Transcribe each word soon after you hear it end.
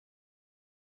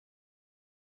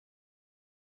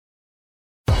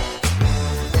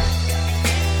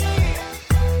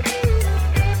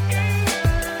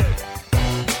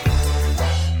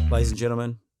and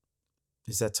gentlemen,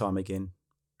 it's that time again.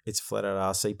 It's Flat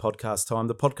Out RC podcast time,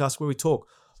 the podcast where we talk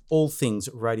all things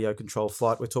radio control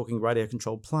flight. We're talking radio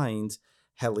controlled planes,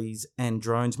 helis, and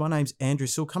drones. My name's Andrew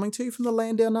Sill, coming to you from the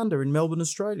land down under in Melbourne,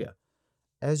 Australia.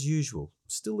 As usual,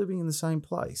 still living in the same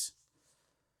place.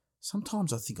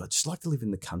 Sometimes I think I'd just like to live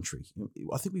in the country.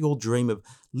 I think we all dream of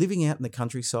living out in the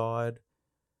countryside,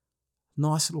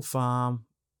 nice little farm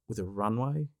with a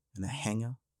runway and a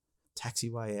hangar,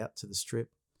 taxiway out to the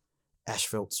strip,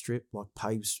 asphalt strip, like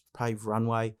paved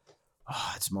runway.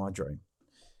 Oh, it's my dream.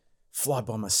 Fly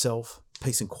by myself,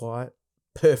 peace and quiet.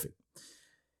 Perfect.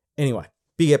 Anyway,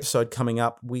 big episode coming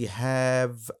up. We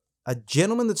have a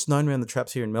gentleman that's known around the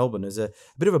traps here in Melbourne as a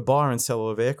bit of a buyer and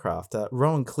seller of aircraft,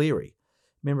 Rohan Cleary,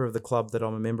 member of the club that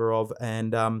I'm a member of.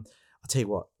 And I'll tell you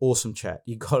what, awesome chat.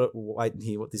 You got to wait and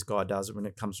hear what this guy does when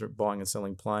it comes to buying and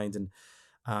selling planes. And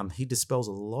he dispels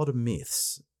a lot of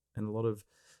myths and a lot of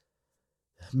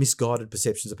misguided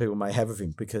perceptions that people may have of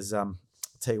him, because I'll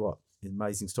tell you what, an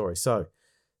amazing story. So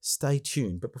stay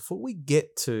tuned. But before we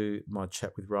get to my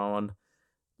chat with Rohan,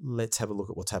 let's have a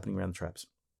look at what's happening around the traps.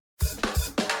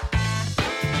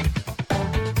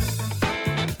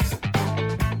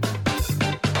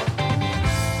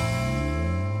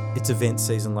 It's event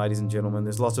season, ladies and gentlemen.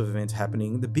 There's lots of events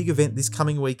happening. The big event this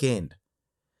coming weekend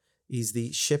is the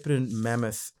Shepparton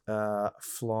Mammoth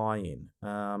fly-in.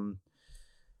 I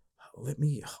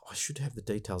should have the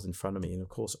details in front of me, and of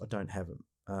course I don't have them,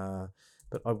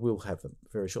 but I will have them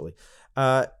very shortly.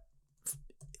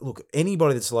 Look,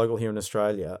 anybody that's local here in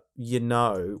Australia, you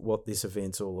know what this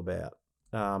event's all about.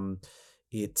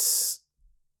 It's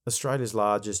Australia's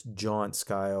largest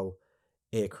giant-scale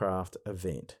aircraft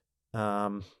event.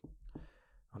 I'm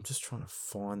just trying to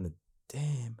find the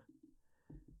damn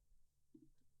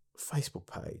Facebook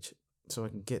page so I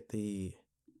can get the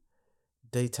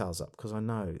details up, because I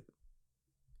know.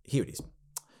 Here it is.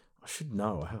 I should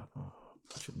know. I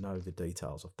should know the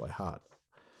details off by heart.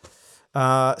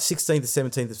 16th to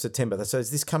 17th of September. So it's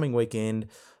this coming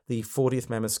weekend, the 40th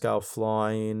Mammoth Scale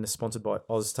Fly-In, sponsored by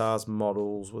Ozstars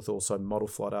Models, with also Model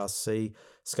Flight RC,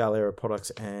 Scale Aero Products,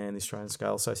 and the Australian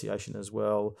Scale Association as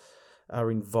well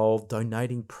are involved,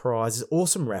 donating prizes,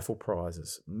 awesome raffle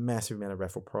prizes, massive amount of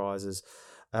raffle prizes.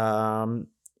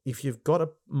 If you've got a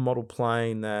model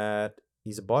plane that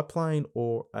is a biplane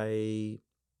or a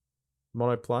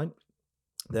monoplane,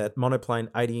 that monoplane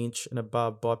 80-inch and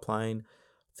above, biplane,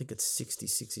 I think it's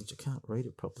 66 inch. I can't read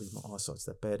it properly. My eyesight's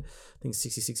that bad. I think it's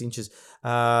 66 inches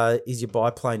is your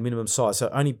biplane minimum size. So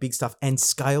only big stuff and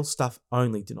scale stuff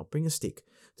only. Do not bring a stick.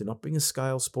 Do not bring a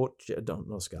scale sport jet. Not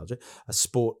a scale jet. A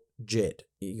sport jet.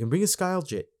 You can bring a scale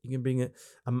jet. You can bring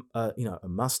a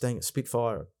Mustang, a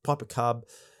Spitfire, a Piper Cub,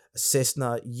 a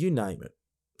Cessna. You name it.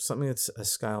 Something that's a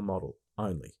scale model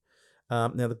only.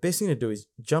 Now, the best thing to do is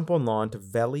jump online to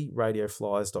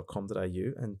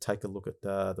valleyradioflyers.com.au and take a look at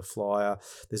the flyer.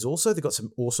 They've got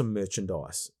some awesome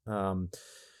merchandise,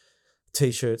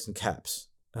 T-shirts and caps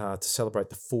to celebrate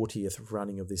the 40th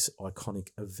running of this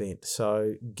iconic event.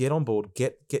 So get on board,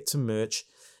 get some merch,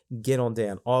 get on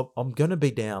down. I'm going to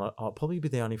be down. I'll probably be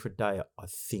down here for a day, I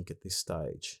think, at this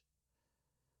stage,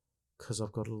 because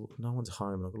no one's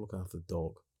home and I've got to look after the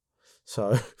dog.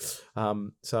 So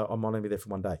I'm only be there for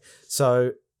one day.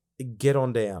 So get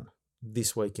on down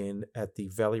this weekend at the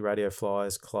Valley Radio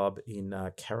Flyers Club in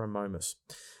Caramomus.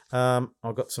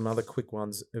 I've got some other quick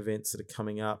events that are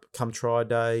coming up. Come Try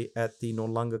Day at the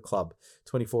Noarlunga Club,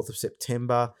 24th of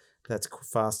September. That's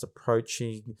fast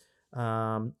approaching.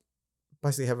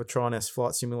 Basically have a try on our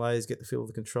flight simulators, get the feel of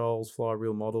the controls, fly a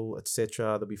real model, etc.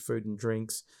 There'll be food and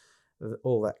drinks,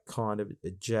 all that kind of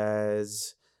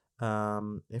jazz.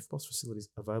 FBOS facilities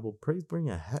available. Please bring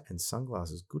a hat and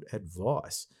sunglasses. Good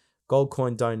advice. Gold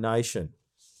coin donation.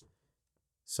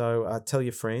 So tell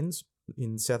your friends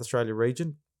in South Australia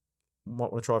region,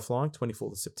 might want to try flying.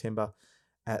 24th of September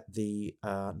at the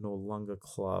Noarlunga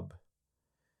Club,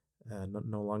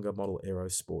 Noarlunga Model Aero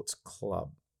Sports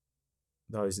Club.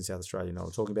 Those in South Australia know what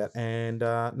I'm talking about. And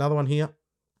another one here,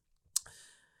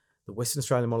 the Western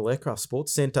Australian Model Aircraft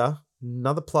Sports Centre.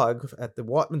 Another plug at the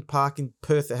Whiteman Park in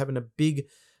Perth. They're having a big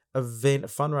event, a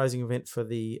fundraising event for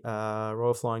the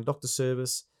Royal Flying Doctor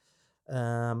Service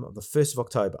on the 1st of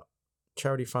October.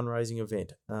 Charity fundraising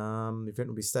event. The event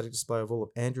will be a static display of all of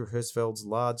Andrew Hirschfeld's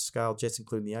large-scale jets,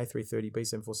 including the A330,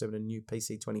 B747, and new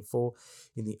PC-24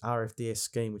 in the RFDS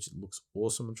scheme, which looks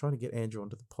awesome. I'm trying to get Andrew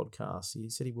onto the podcast.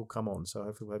 He said he will come on, so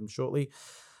hopefully we'll have him shortly.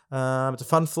 It's a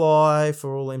fun fly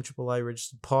for all MAAA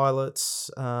registered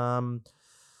pilots.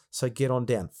 So get on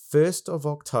down. 1st of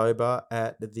October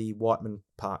at the Whiteman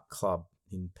Park Club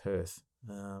in Perth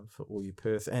for all you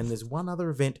Perth. And there's one other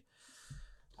event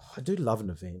I do love an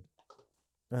event.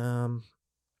 I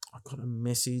got a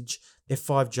message.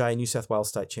 F5J New South Wales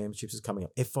State Championships is coming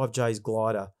up. F5J's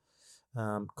glider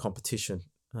competition,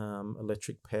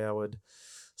 electric powered,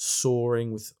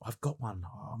 soaring with. I've got one.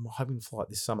 I'm hoping to fly it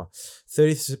this summer.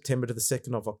 30th of September to the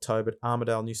 2nd of October at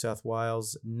Armidale, New South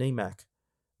Wales. NEMAC,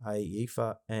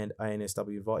 AEFA, and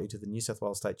ANSW invite you to the New South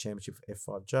Wales State Championship for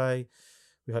F5J.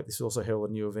 We hope this will also herald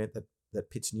a new event that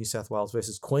pits New South Wales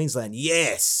versus Queensland.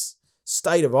 Yes!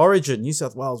 State of origin, New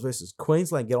South Wales versus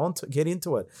Queensland. Get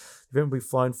into it. The event will be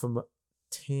flown from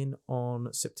 10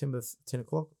 on September 10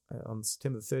 o'clock on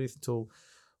September 30th until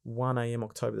 1 a.m.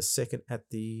 October the 2nd at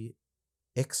the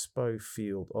Expo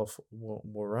Field off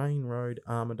Warrane Road,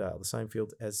 Armidale, the same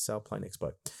field as Sailplane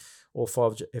Expo. All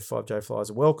F5J flyers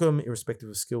are welcome, irrespective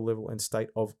of skill level and state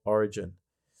of origin.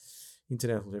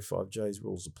 International F5J's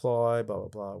rules apply, blah, blah,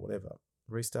 blah, whatever.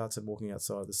 Restarts and walking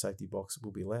outside the safety box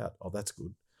will be allowed. Oh, that's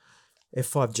good.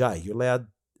 F5J, you're allowed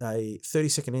a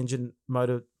 30-second engine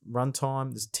motor run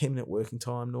time. There's a 10-minute working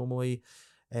time normally.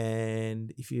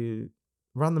 And if you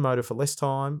run the motor for less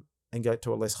time and go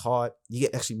to a less height, you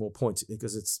get actually more points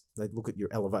because they look at your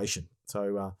elevation.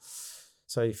 So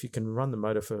if you can run the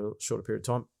motor for a shorter period of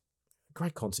time,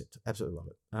 great concept. Absolutely love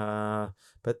it.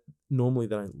 But normally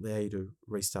they don't allow you to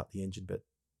restart the engine, but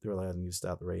they're allowing you to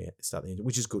start the engine,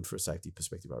 which is good for a safety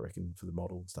perspective, I reckon, for the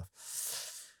model and stuff.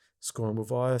 Scoring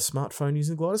via smartphone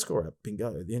using the Glider Score app.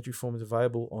 Bingo. The entry form is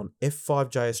available on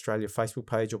F5J Australia Facebook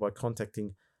page or by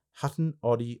contacting Hutton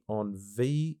Oddie on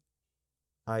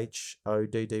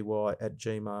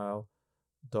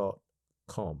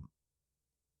vhoddy@gmail.com.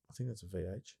 I think that's a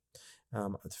VH.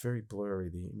 It's very blurry,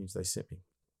 the image they sent me.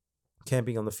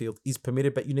 Camping on the field is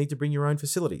permitted, but you need to bring your own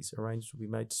facilities. Arrangements will be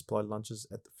made to supply lunches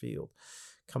at the field.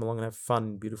 Come along and have fun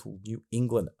in beautiful New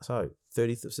England. So,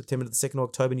 30th of September to the 2nd of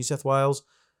October, New South Wales.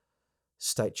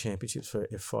 State Championships for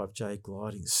F5J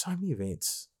gliding. So many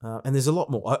events. And there's a lot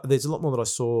more. There's a lot more that I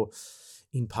saw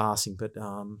in passing, but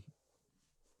you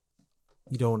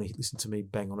don't want to listen to me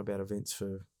bang on about events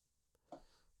for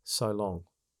so long.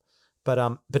 But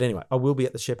anyway, I will be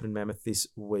at the Shepparton Mammoth this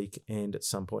weekend at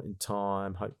some point in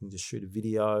time, hoping to shoot a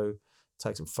video,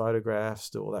 take some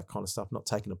photographs, do all that kind of stuff. Not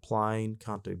taking a plane,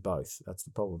 can't do both. That's the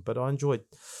problem. But I enjoyed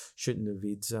shooting the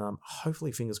vids.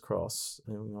 Hopefully, fingers crossed.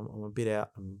 I'm a bit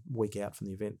out, I'm a week out from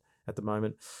the event at the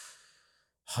moment.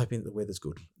 Hoping that the weather's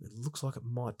good. It looks like it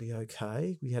might be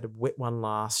okay. We had a wet one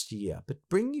last year. But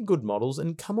bring your good models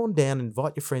and come on down and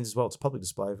invite your friends as well. It's a public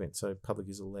display event, so public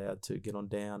is allowed to get on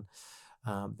down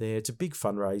there. It's a big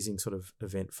fundraising sort of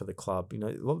event for the club. A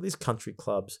lot of these country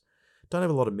clubs don't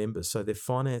have a lot of members, so their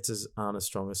finances aren't as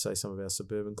strong as, say, some of our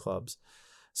suburban clubs.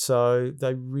 So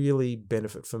they really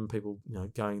benefit from people,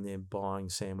 going there and buying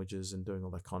sandwiches and doing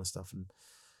all that kind of stuff. And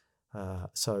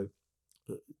so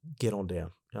get on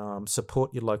down.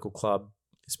 Support your local club,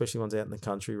 especially ones out in the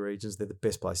country regions. They're the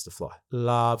best place to fly.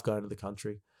 Love going to the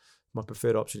country. My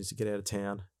preferred option is to get out of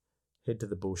town, head to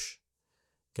the bush,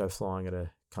 go flying at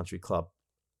a country club.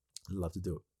 Love to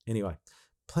do it. Anyway,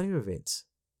 plenty of events.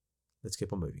 Let's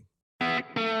keep on moving.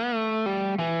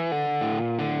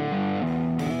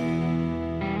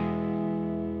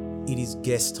 It is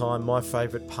guest time, my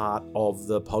favourite part of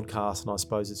the podcast, and I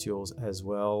suppose it's yours as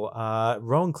well.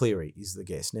 Rohan Cleary is the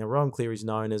guest. Now, Rohan Cleary is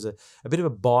known as a bit of a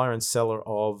buyer and seller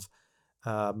of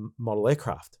model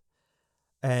aircraft,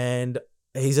 and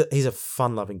he's a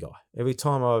fun-loving guy. Every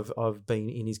time I've been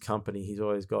in his company, he's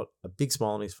always got a big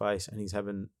smile on his face, and he's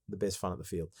having the best fun at the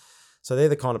field. So they're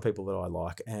the kind of people that I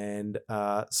like, and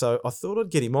so I thought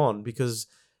I'd get him on because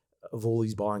of all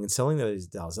his buying and selling that he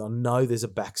does. I know there's a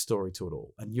backstory to it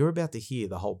all, and you're about to hear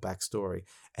the whole backstory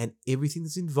and everything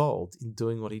that's involved in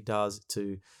doing what he does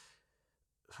to,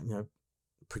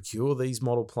 procure these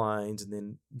model planes and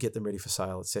then get them ready for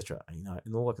sale, etc.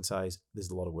 And all I can say is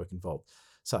there's a lot of work involved.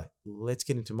 So let's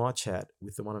get into my chat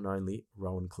with the one and only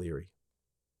Rohan Cleary.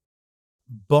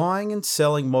 Buying and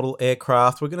selling model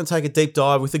aircraft. We're going to take a deep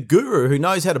dive with a guru who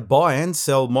knows how to buy and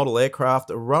sell model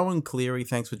aircraft. Rohan Cleary,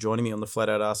 thanks for joining me on the Flat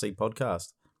Out RC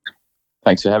podcast.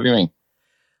 Thanks for having me.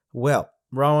 Well,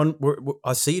 Rohan,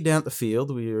 I see you down at the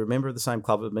field. You're a member of the same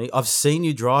club as me. I've seen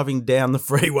you driving down the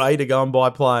freeway to go and buy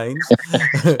planes,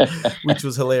 which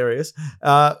was hilarious.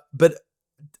 But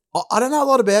I don't know a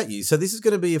lot about you, so this is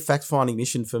going to be a fact-finding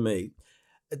mission for me.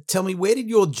 Tell me, where did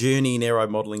your journey in aero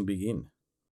modelling begin?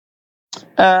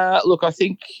 Look, I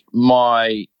think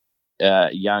my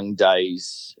young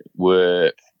days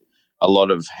were a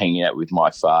lot of hanging out with my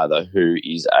father, who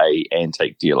is a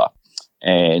antique dealer.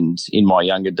 And in my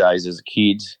younger days as a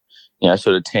kid,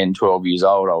 sort of 10, 12 years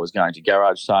old, I was going to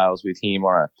garage sales with him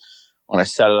on a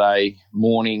Saturday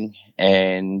morning,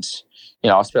 and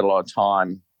I spent a lot of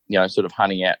time, sort of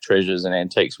hunting out treasures and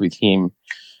antiques with him,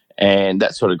 and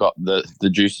that sort of got the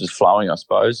juices flowing, I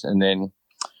suppose. And then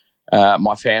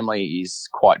my family is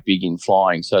quite big in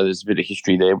flying, so there's a bit of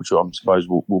history there, which I suppose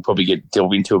we'll probably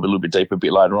delve into a little bit deeper a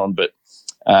bit later on. But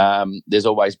there's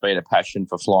always been a passion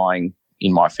for flying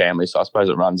in my family, so I suppose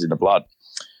it runs in the blood.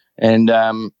 And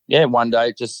one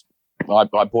day I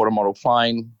bought a model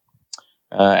plane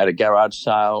at a garage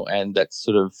sale, and that's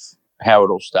sort of how it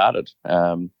all started.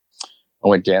 I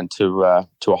went down to a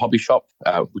hobby shop,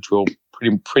 which we'll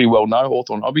pretty well know,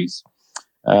 Hawthorne Hobbies,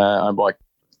 owned by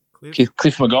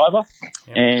Cliff MacGyver,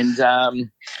 yep. And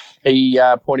he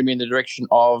pointed me in the direction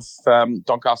of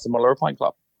Doncaster Model Aeroplane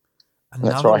Club. And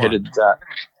that's where I headed.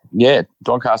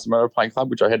 Doncaster Model Aeroplane Club,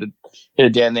 which I headed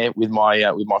down there with my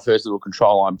first little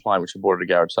control line plane, which I bought at a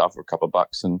garage sale for a couple of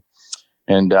bucks, and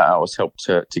I was helped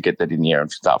to get that in the air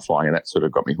and start flying, and that sort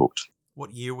of got me hooked.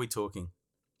 What year are we talking?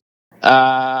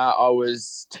 I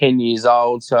was 10 years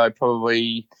old, so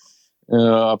probably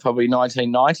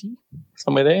 1990,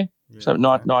 somewhere there. Yeah, so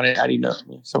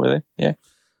 1980, somewhere there. Yeah.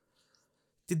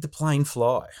 Did the plane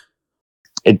fly?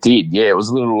 It did. Yeah, it was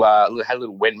had a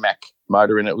little Wenmac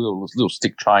motor in it, little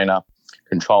stick trainer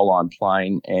control line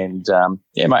plane, and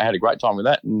mate, I had a great time with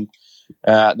that, and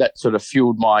that sort of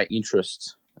fueled my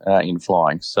interest in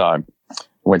flying. So I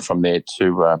went from there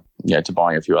to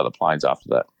buying a few other planes after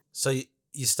that. So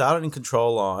you started in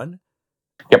control line.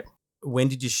 Yep. When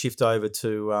did you shift over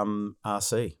to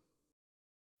RC?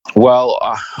 Well,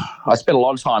 I spent a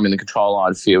lot of time in the control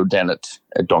line field down at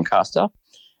Doncaster,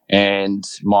 and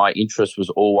my interest was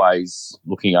always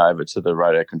looking over to the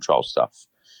radio control stuff.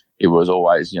 It was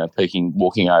always,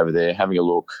 walking over there, having a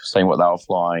look, seeing what they were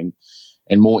flying,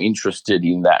 and more interested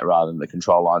in that rather than the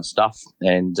control line stuff.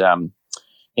 And then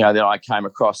I came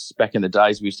across, back in the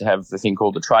days, we used to have the thing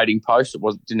called the Trading Post. It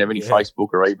didn't have any Facebook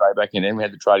or eBay back in then. We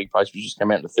had the Trading Post, which just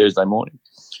came out on a Thursday morning.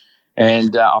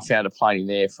 And I found a plane in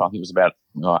there for, I think it was about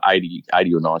 $80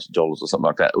 or $90 or something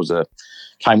like that. It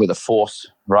came with a Force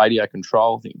radio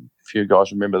control. I think a few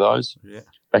guys remember those. Yeah.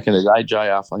 Back in the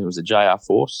day, I think it was a JR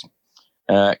Force.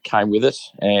 Came with it,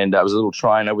 and it was a little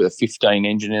trainer with a 15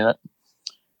 engine in it.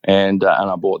 And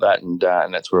I bought that, and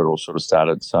that's where it all sort of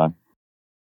started. So,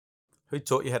 who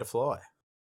taught you how to fly?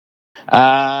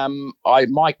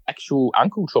 My actual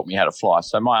uncle taught me how to fly.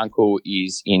 So my uncle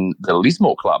is in the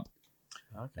Lismore Club.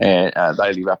 Okay. And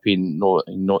they live up in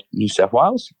New South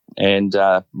Wales, and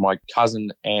my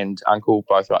cousin and uncle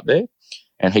both are up there,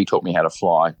 and he taught me how to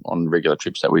fly on regular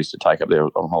trips that we used to take up there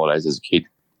on holidays as a kid.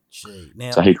 Gee,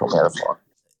 now, so he taught me how to fly.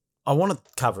 I want to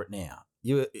cover it now.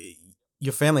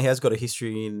 Your family has got a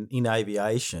history in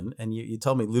aviation, and you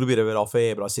told me a little bit of it off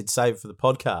air, but I said save it for the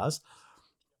podcast.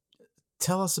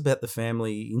 Tell us about the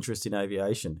family interest in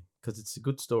aviation, because it's a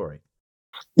good story.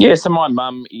 Yeah, so my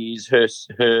mum is, her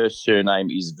surname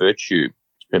is Virtue.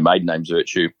 Her maiden name's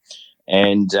Virtue.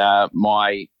 And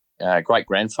my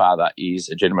great-grandfather is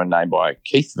a gentleman named by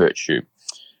Keith Virtue.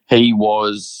 He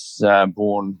was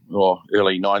born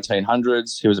early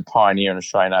 1900s. He was a pioneer in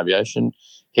Australian aviation.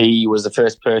 He was the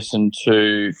first person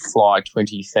to fly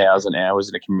 20,000 hours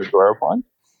in a commercial aeroplane.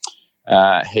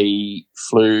 He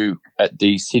flew at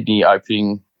the Sydney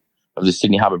opening of the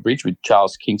Sydney Harbour Bridge with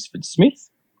Charles Kingsford Smith,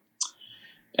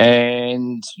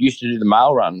 and used to do the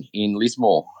mail run in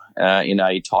Lismore in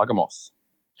a Tiger Moth.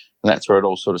 And that's where it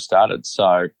all sort of started.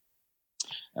 So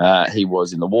he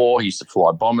was in the war. He used to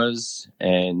fly bombers,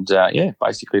 and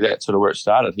basically that's sort of where it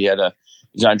started. He had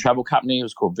his own travel company. It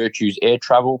was called Virtue's Air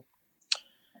Travel,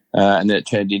 and then it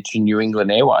turned into New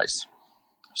England Airways.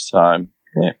 So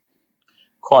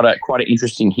quite an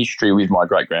interesting history with my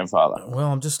great grandfather.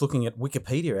 Well, I'm just looking at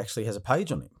Wikipedia. Actually, has a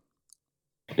page on him.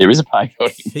 There is a page on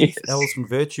him. Keith Ellison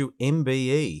Virtue,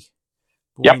 MBE.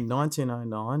 Born in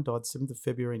 1909, died 7th of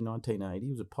February 1980.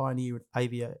 He was a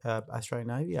pioneer Australian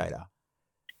aviator.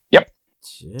 Yep.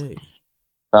 Gee.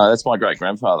 That's my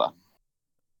great-grandfather.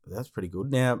 That's pretty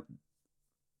good. Now,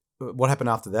 what happened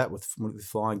after that with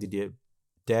flying? Did your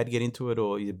dad get into it,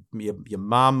 or your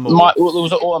mum? It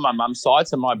was all on my mum's side.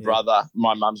 So my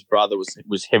mum's brother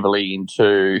was heavily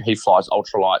into, he flies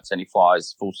ultralights and he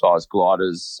flies full-size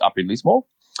gliders up in Lismore.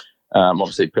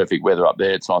 Obviously, perfect weather up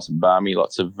there. It's nice and balmy,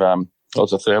 lots of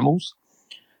thermals.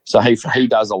 So he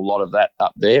does a lot of that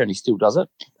up there, and he still does it.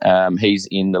 He's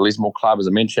in the Lismore Club, as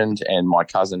I mentioned, and my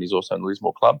cousin is also in the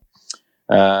Lismore Club.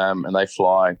 And they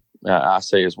fly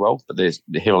RC as well, but they're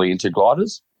heavily into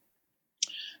gliders.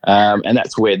 And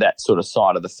that's where that sort of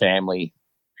side of the family,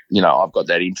 I've got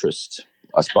that interest,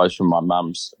 I suppose, from my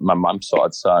mum's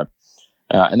side. So,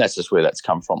 and that's just where that's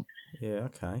come from. Yeah,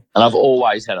 okay. And I've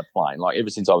always had a plane. Like ever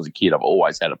since I was a kid, I've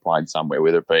always had a plane somewhere,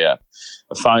 whether it be a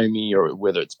foamy or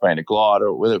whether it's been a glider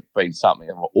or whether it's been something.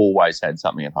 I've always had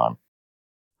something at home.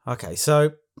 Okay,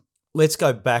 so let's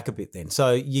go back a bit then.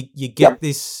 So you get Yep,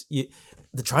 this.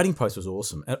 The trading post was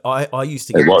awesome. And I used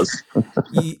to it get was.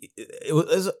 it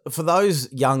was for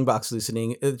those young bucks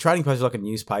listening. The trading post was like a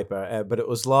newspaper, but it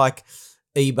was like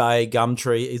eBay,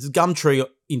 Gumtree. It's Gumtree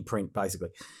in print basically.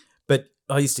 But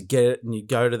I used to get it, and you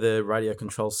go to the radio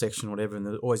control section, or whatever, and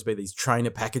there'd always be these trainer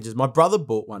packages. My brother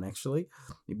bought one actually.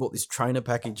 He bought this trainer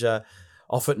package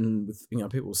off it, and with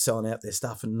people were selling out their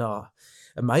stuff. And a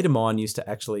mate of mine used to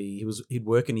actually he'd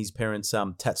work in his parents'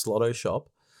 Tats Lotto shop,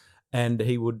 and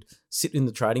he would sit in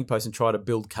the trading post and try to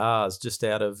build cars just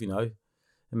out of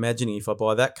imagining if I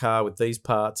buy that car with these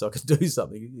parts, I could do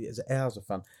something. It's hours of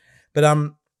fun.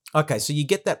 But okay, so you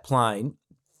get that plane,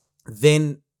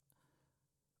 then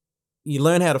you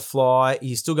learn how to fly.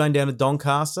 You're still going down to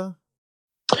Doncaster?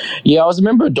 Yeah, I was a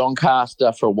member of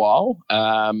Doncaster for a while.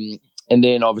 And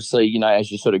then obviously,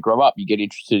 as you sort of grow up, you get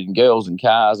interested in girls and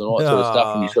cars and all that sort of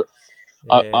stuff. And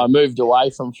Yeah. I moved away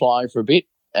from flying for a bit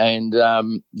and,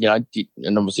 and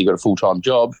obviously got a full-time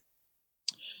job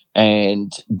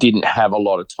and didn't have a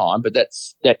lot of time, but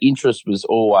that interest was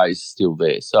always still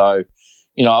there. So,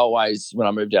 always when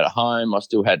I moved out of home, I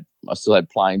still had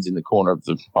planes in the corner of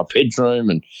my bedroom,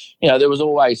 and there was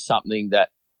always something that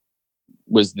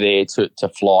was there to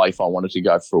fly if I wanted to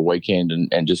go for a weekend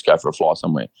and just go for a fly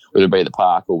somewhere, whether it be at the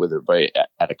park or whether it be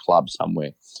at a club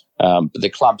somewhere. But the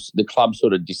club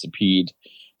sort of disappeared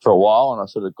for a while, and I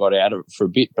sort of got out of it for a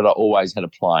bit. But I always had a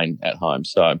plane at home,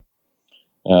 so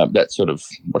that's sort of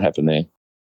what happened there.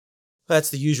 That's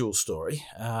the usual story.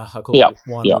 I call Yeah, it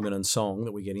wine, yeah, women, and song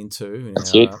that we get into in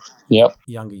that's it. our Yep.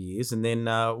 younger years, and then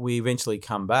we eventually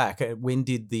come back. When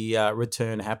did the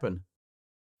return happen?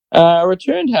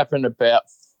 Return happened about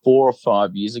 4 or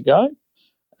 5 years ago,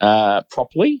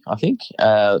 properly. I think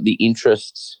the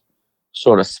interest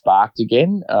sort of sparked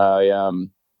again. I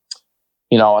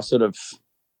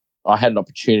had an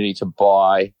opportunity to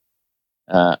buy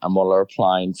a model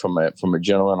aeroplane from a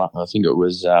gentleman. I think it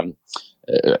was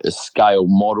a scale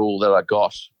model that I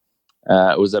got.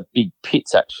 It was a big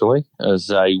Pitts actually. It was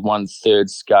a 1/3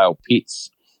 scale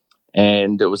Pitts,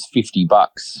 and it was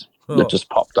 $50 that just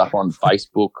popped up on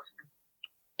Facebook.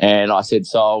 And I said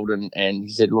sold, and he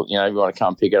said, look, if you want to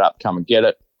come pick it up, come and get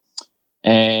it.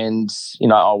 And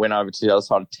I went over to the other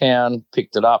side of town,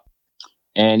 picked it up,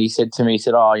 and he said to me,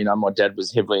 my dad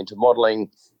was heavily into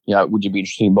modelling. Would you be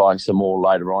interested in buying some more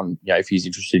later on? If he's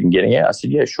interested in getting out, I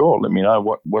said, yeah, sure. Let me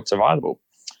know what's available.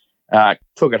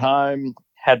 Took it home,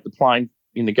 had the plane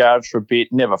in the garage for a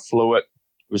bit, never flew it.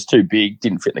 It was too big,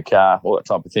 didn't fit in the car, all that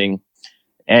type of thing.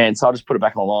 And so I just put it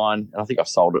back online, and I think I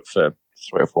sold it for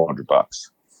 $300 or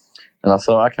 $400. And I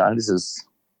thought, okay, this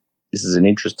is an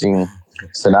interesting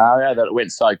scenario that it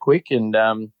went so quick. And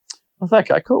I thought,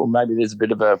 okay, cool. Maybe there's a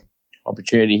bit of a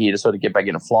opportunity here to sort of get back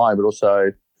into flying, but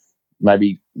also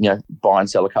maybe buy and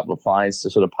sell a couple of planes to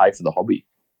sort of pay for the hobby.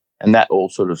 And that all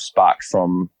sort of sparked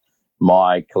from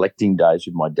my collecting days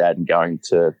with my dad and going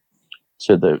to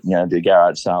the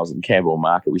garage sales in Campbell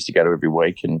Market. We used to go to every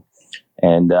week, and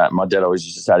my dad always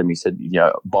used to say to me, he said,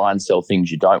 buy and sell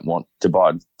things you don't want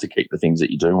to keep the things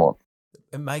that you do want.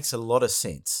 It makes a lot of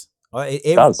sense.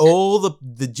 It does. All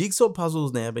the jigsaw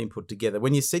puzzles now being put together.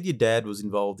 When you said your dad was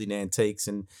involved in antiques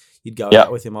and you'd go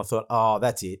out with him, I thought, oh,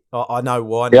 that's it. I know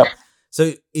why now. Yep.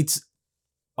 So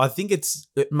I think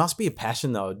it must be a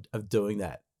passion though of doing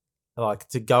that, like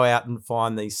to go out and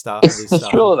find these stuff. It's the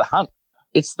thrill of the hunt.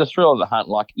 It's the thrill of the hunt.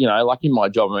 Like like in my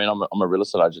job, I mean, I'm a real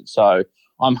estate agent, so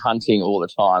I'm hunting all the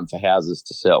time for houses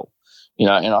to sell.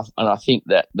 And I think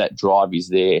that drive is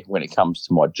there when it comes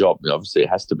to my job. Obviously, it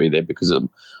has to be there because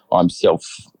I'm self.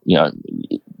 I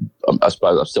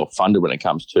suppose I'm self-funded when it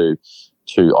comes to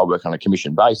I work on a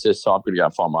commission basis, so I've got to go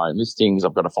and find my own listings.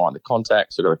 I've got to find the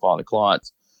contacts. I've got to find the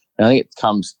clients. And I think it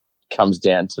comes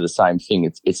down to the same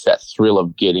thing. It's that thrill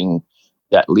of getting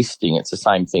that listing. It's the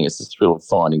same thing. It's the thrill of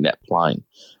finding that plane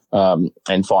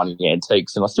and finding the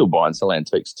antiques. And I still buy and sell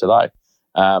antiques today.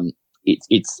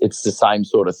 It's the same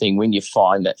sort of thing when you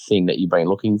find that thing that you've been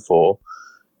looking for,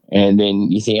 and then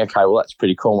you think, okay, well, that's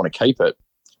pretty cool. I want to keep it,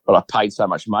 but I paid so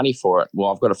much money for it.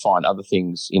 Well, I've got to find other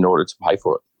things in order to pay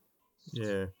for it.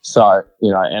 Yeah. So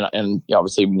and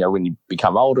obviously when you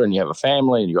become older and you have a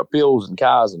family and you've got bills and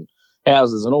cars and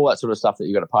houses and all that sort of stuff that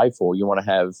you've got to pay for, you want to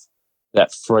have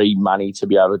that free money to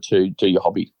be able to do your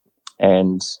hobby.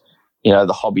 And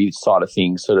the hobby side of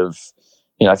things sort of,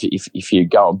 if you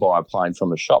go and buy a plane from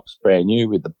the shops brand new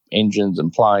with the engines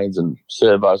and planes and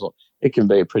servos, it can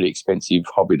be a pretty expensive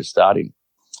hobby to start in.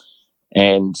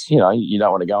 And, you know, you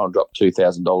don't want to go and drop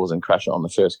 $2,000 and crash it on the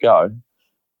first go.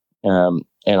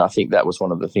 And I think that was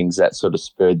one of the things that sort of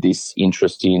spurred this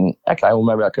interest in, okay, well,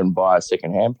 maybe I can buy a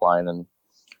second-hand plane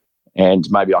and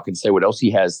maybe I can see what else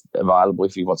he has available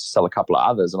if he wants to sell a couple of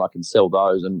others, and I can sell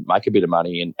those and make a bit of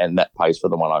money, and that pays for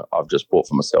the one I've just bought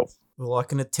for myself. Well, I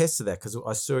can attest to that because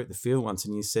I saw you at the field once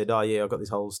and you said, oh, yeah, I've got this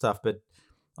whole stuff, but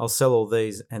I'll sell all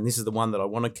these and this is the one that I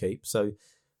want to keep. So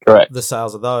Correct. the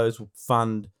sales of those will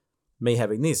fund me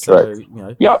having this. Correct. So, you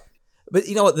know. Yep. But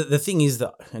you know what, the thing is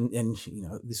that, and you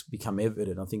know, this will become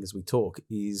evident, I think, as we talk,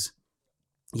 is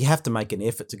you have to make an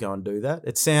effort to go and do that.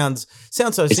 It sounds so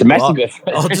It's simple. a massive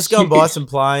effort. I'll just go and buy some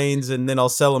planes and then I'll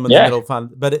sell them and then it'll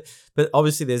fund. But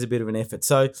obviously there's a bit of an effort.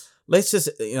 So let's just,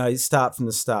 you know, start from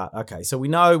the start. Okay, so we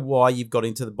know why you've got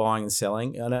into the buying and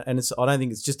selling, and I don't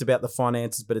think it's just about the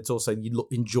finances, but it's also you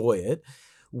enjoy it.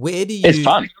 Where do you? It's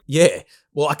fun. Yeah.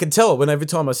 Well, I can tell when every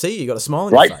time I see you got a smile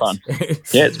on your face. Great fun.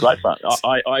 Yeah, it's great fun.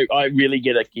 I really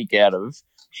get a kick out of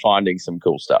finding some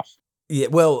cool stuff. Yeah,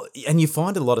 well, and you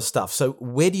find a lot of stuff. So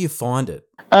where do you find it?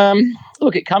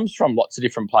 Look, it comes from lots of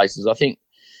different places. I think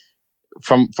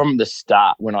from the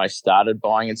start, when I started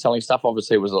buying and selling stuff,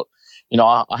 obviously it was, you know,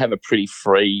 I have a pretty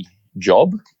free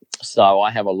job, so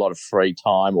I have a lot of free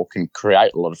time, or can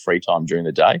create a lot of free time during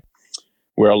the day,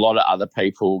 where a lot of other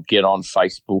people get on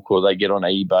Facebook or they get on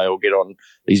eBay or get on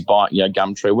these, you know,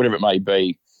 Gumtree, whatever it may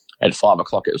be, at 5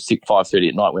 o'clock, at 5:30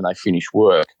 at night when they finish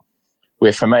work.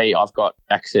 Where for me, I've got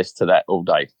access to that all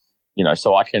day, you know,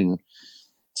 so I can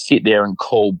sit there and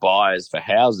call buyers for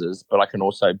houses, but I can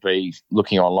also be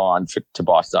looking online to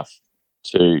buy stuff,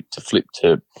 to flip,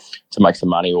 to make some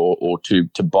money, or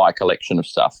to buy a collection of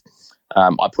stuff.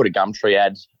 I put a Gumtree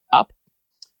ad up,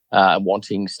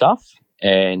 wanting stuff,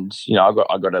 and you know,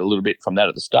 I got a little bit from that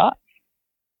at the start,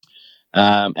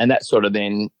 and that sort of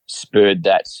then spurred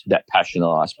that passion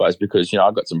on, I suppose, because you know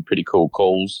I got some pretty cool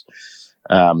calls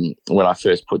when I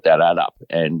first put that ad up,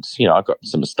 and you know I got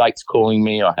some estates calling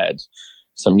me. I had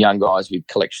some young guys with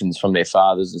collections from their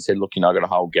fathers and said, look, you know, I got a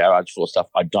whole garage full of stuff.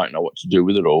 I don't know what to do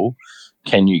with it all.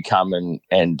 Can you come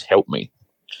and help me?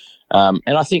 And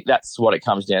I think that's what it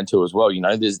comes down to as well. You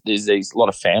know, there's these lot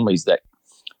of families that,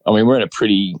 I mean, we're in a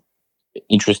pretty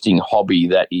interesting hobby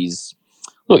that is,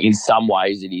 look, in some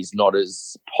ways it is not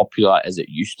as popular as it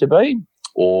used to be,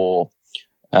 or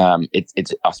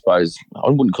it's I suppose I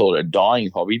wouldn't call it a dying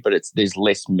hobby, but there's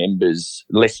less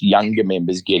younger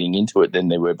members getting into it than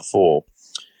there were before.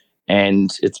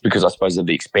 And it's because I suppose of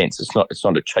the expense. It's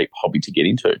not a cheap hobby to get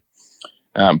into.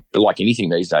 But like anything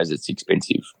these days, it's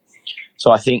expensive.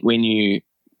 So I think when you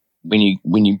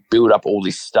build up all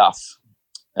this stuff,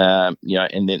 you know,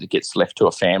 and then it gets left to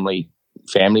a family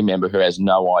member who has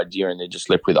no idea, and they're just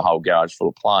left with a whole garage full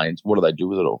of planes, what do they do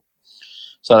with it all?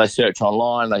 So they search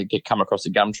online, they come across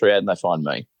a Gumtree ad, and they find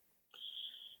me.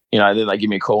 You know, then they give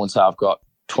me a call and say, I've got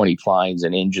 20 planes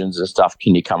and engines and stuff.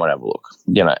 Can you come and have a look?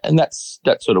 You know, and that's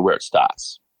sort of where it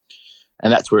starts.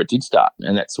 And that's where it did start.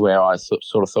 And that's where I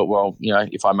sort of thought, well, you know,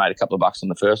 if I made a couple of bucks on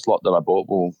the first lot that I bought,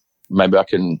 well, maybe I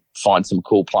can find some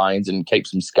cool planes and keep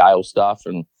some scale stuff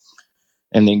and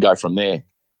then go from there.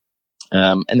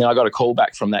 And then I got a call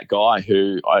back from that guy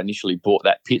who I initially bought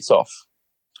that pits off.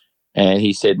 And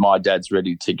he said, my dad's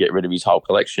ready to get rid of his whole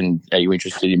collection. Are you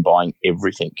interested in buying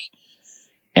everything?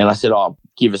 And I said, oh,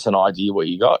 give us an idea what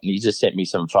you got. And he just sent me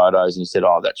some photos and he said,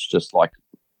 oh, that's just like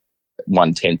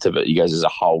 1/10 of it. He goes, there's a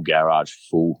whole garage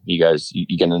full. He goes,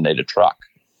 you're going to need a truck.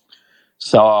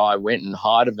 So I went and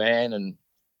hired a van, and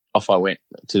off I went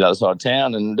to the other side of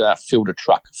town and filled a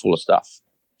truck full of stuff.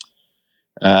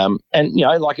 And, you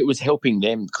know, like it was helping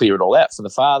them clear it all out for the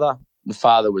father. The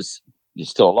father was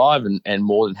still alive and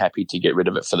more than happy to get rid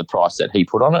of it for the price that he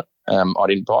put on it. I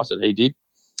didn't price it, he did,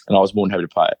 and I was more than happy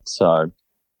to pay it. So,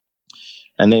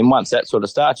 and then once that sort of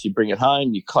starts, you bring it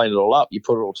home, you clean it all up, you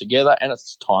put it all together, and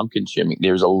it's time consuming.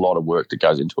 There's a lot of work that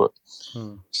goes into it.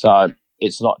 So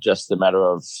it's not just the matter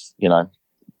of, you know,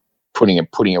 putting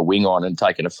a wing on and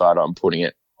taking a photo and putting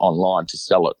it online to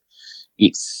sell it.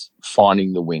 It's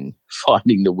finding the wing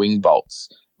bolts,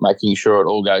 making sure it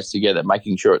all goes together,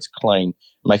 making sure it's clean,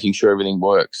 making sure everything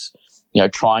works, you know,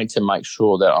 trying to make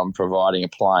sure that I'm providing a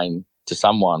plane to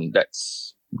someone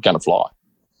that's going to fly.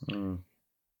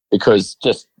 Because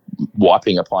just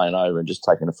wiping a plane over and just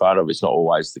taking a photo of it's not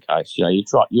always the case. You know, you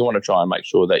want to try and make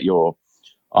sure that you're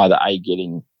either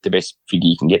getting the best figure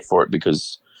you can get for it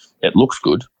because it looks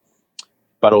good,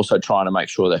 but also trying to make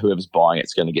sure that whoever's buying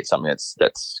it's going to get something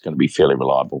that's going to be fairly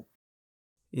reliable.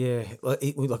 Yeah,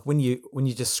 like when you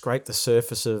just scrape the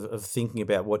surface of thinking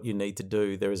about what you need to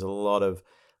do, there is a lot of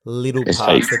little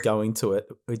parts that go into it,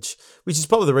 which is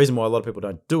probably the reason why a lot of people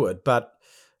don't do it. But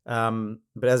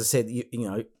But as I said,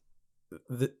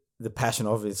 the passion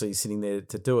obviously is sitting there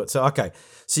to do it. So, okay.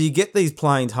 So you get these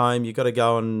planes home, you've got to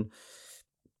go and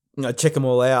check them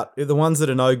all out. The ones that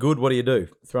are no good, what do you do?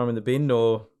 Throw them in the bin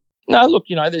or? No, look,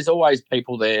 there's always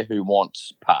people there who want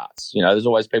parts. There's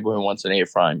always people who want an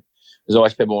airframe. There's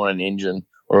always people who want an engine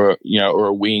or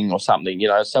a wing or something.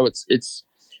 So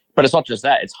but it's not just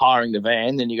that. It's hiring the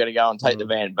van. Then you got to go and take the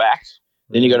van back.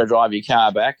 Then you got to drive your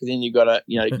car back. Then you got to,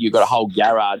 you've got a whole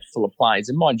garage full of planes.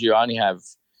 And mind you, I only have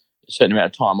a certain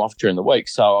amount of time off during the week,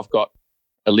 so I've got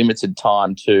a limited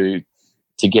time to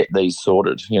get these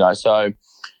sorted. So.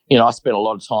 I spent a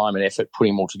lot of time and effort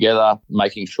putting them all together,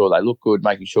 making sure they look good,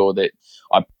 making sure that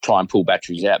I try and pull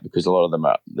batteries out because a lot of them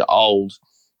are old,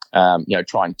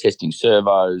 trying testing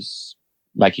servos,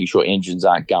 making sure engines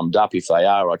aren't gummed up. If they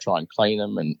are, I try and clean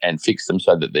them and fix them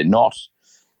so that they're not,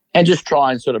 and just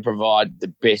try and sort of provide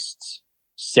the best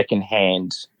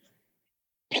second-hand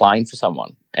plane for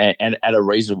someone and at a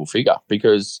reasonable figure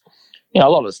because a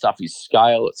lot of the stuff is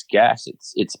scale, it's gas,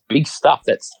 it's big stuff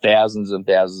that's thousands and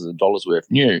thousands of dollars worth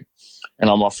new, and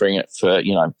I'm offering it for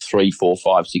 3, 4,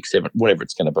 5, 6, 7, whatever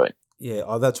it's going to be.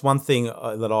 Yeah, that's one thing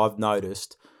that I've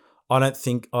noticed. I don't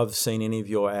think I've seen any of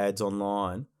your ads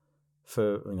online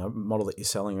for model that you're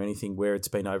selling or anything where it's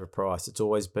been overpriced. It's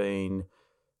always been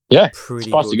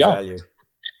pretty good value.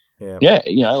 Yeah,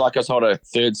 like I sold a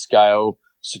third scale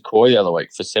Sequoia the other week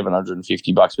for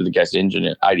 $750 with a gas engine,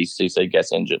 an 80cc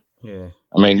gas engine. Yeah.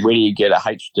 I mean, where do you get a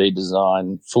HD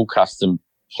design, full custom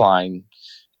plane,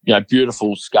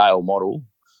 beautiful scale model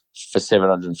for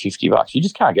 $750? You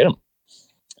just can't get them.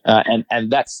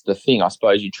 And that's the thing, I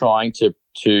suppose. You're trying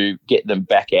to get them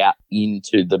back out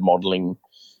into the modelling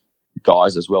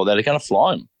guys as well that are going to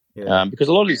fly them. Yeah. Because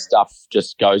a lot of this stuff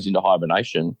just goes into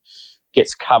hibernation,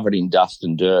 gets covered in dust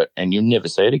and dirt, and you'll never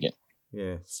see it again.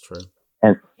 Yeah, it's true.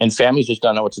 And families just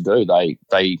don't know what to do. They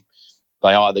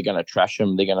either going to trash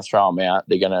them, they're going to throw them out,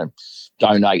 they're going to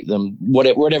donate them,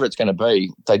 whatever it's going to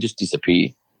be. They just disappear.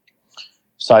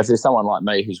 So if there's someone like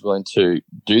me who's willing to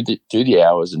do the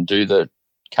hours and do the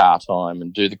car time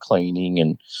and do the cleaning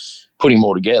and putting them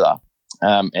all together,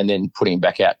 and then putting them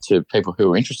back out to people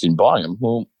who are interested in buying them,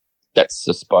 well, that's,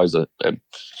 I suppose, I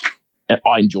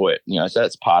enjoy it. So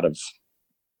that's part of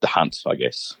the hunt, I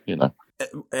guess.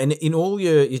 And in all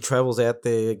your travels out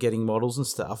there getting models and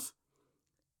stuff,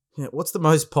 what's the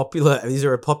most popular? Is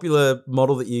there a popular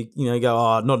model that you go,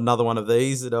 oh, not another one of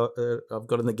these that I've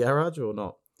got in the garage or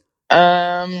not?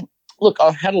 Look,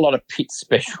 I've had a lot of pit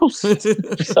specials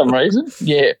for some reason.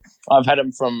 Yeah, I've had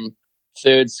them from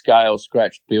third scale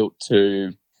scratch built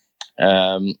to,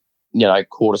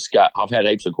 quarter scale. I've had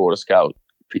heaps of quarter scale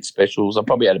pit specials. I've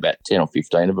probably had about 10 or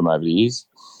 15 of them over the years,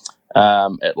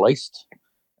 at least.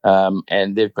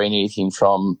 And they've been anything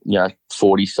from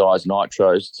 40 size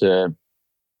nitros to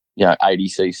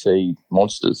 80cc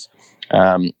monsters,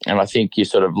 and I think you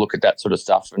sort of look at that sort of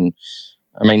stuff, and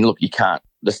I mean, look, you can't,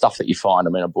 the stuff that you find.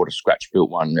 I mean, I bought a scratch built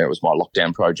one. It was my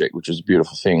lockdown project, which was a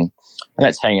beautiful thing, and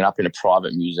that's hanging up in a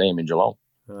private museum in Geelong.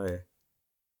 Oh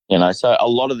yeah. So a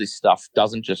lot of this stuff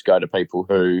doesn't just go to people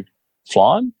who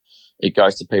fly them; it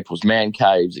goes to people's man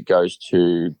caves. It goes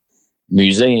to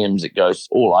museums, it goes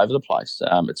all over the place.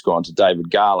 It's gone to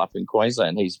David Gale up in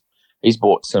Queensland. He's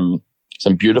bought some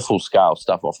beautiful scale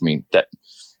stuff off me that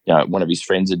one of his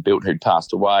friends had built who'd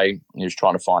passed away. He was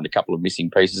trying to find a couple of missing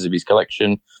pieces of his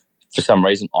collection. For some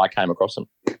reason, I came across them.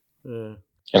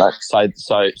 Yeah. So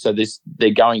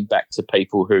they're going back to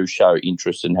people who show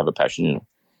interest and have a passion in them.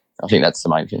 I think that's the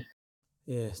main thing.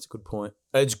 Yeah, it's a good point.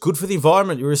 It's good for the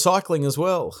environment. You're recycling as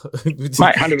well, mate.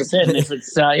 100%.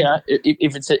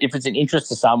 If it's if it's an interest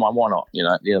to someone, why not?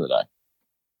 At the end of the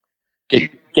day,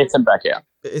 get them back out.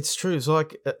 It's true. It's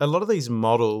like a lot of these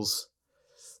models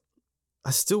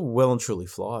are still well and truly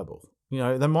flyable.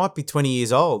 They might be 20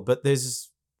 years old, but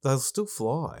they'll still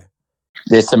fly.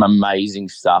 There's some amazing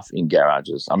stuff in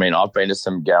garages. I mean, I've been to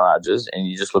some garages, and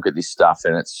you just look at this stuff,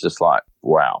 and it's just like,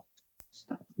 wow.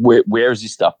 Where has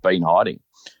this stuff been hiding?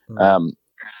 I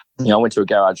went to a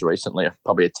garage recently,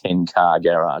 probably a 10-car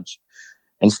garage,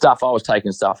 and I was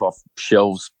taking stuff off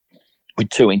shelves with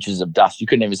 2 inches of dust. You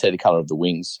couldn't even see the colour of the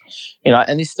wings,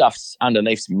 and this stuff's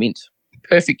underneath mint,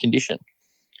 perfect condition.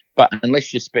 But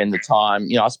unless you spend the time,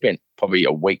 I spent probably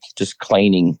a week just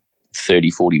cleaning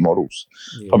 30, 40 models.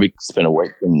 Yeah. Probably spent a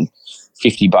week and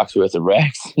 $50 worth of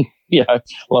rags.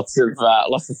 Lots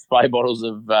of spray bottles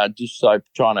of dish soap,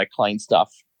 trying to clean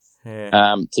stuff.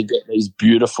 Yeah. To get these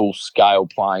beautiful scale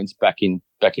planes back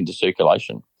into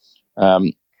circulation.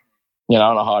 And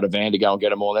I hired a van to go and get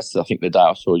them all. That's, I think, the day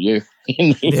I saw you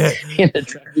in the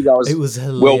traffic. It was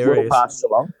hilarious. Well past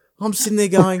Geelong. I'm sitting there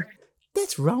going,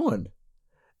 That's Rowan.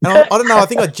 And I don't know, I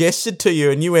think I gestured to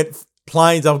you and you went,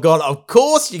 planes. I've gone, of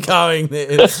course you're going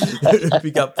there.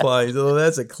 Pick up planes. Oh,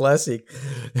 that's a classic.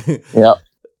 Yeah.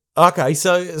 Okay,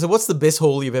 so what's the best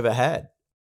haul you've ever had?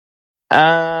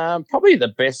 Probably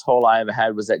the best haul I ever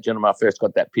had was that gentleman I first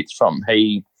got that pitch from.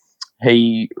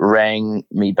 He rang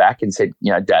me back and said,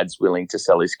 Dad's willing to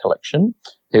sell his collection.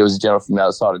 He was a gentleman from the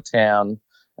other side of town,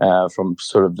 from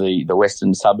sort of the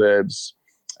western suburbs.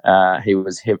 He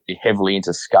was heavily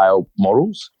into scale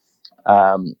models,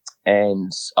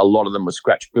 and a lot of them were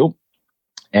scratch built.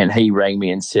 And he rang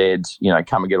me and said,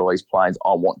 come and get all these planes.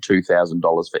 I want $2,000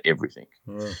 for everything.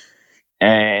 Mm.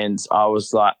 And I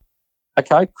was like,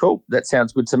 okay, cool. That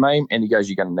sounds good to me. And he goes,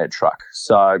 you're going to need a truck.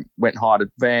 So went and hired a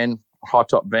high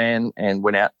top van, and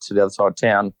went out to the other side of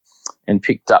town and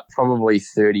picked up probably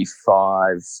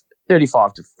 35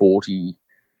 to 40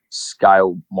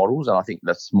 scale models. And I think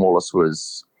the smallest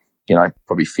was,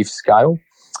 probably fifth scale.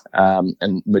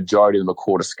 And majority of them are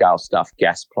quarter scale stuff,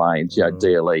 gas planes,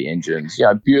 DLE engines,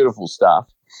 beautiful stuff.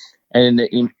 And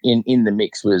in the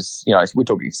mix was, we're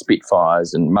talking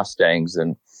Spitfires and Mustangs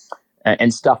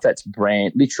and stuff that's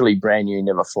literally brand new,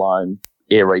 never flown,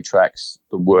 air retracts,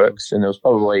 the works. And there was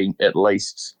probably at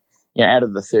least, out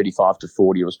of the 35 to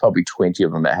 40, it was probably 20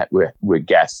 of them that were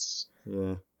gas,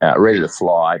 ready to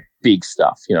fly, big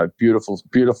stuff, beautiful,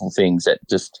 beautiful things that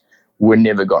just were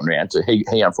never gotten around to. He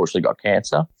unfortunately got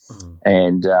cancer,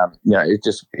 and it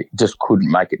just couldn't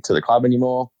make it to the club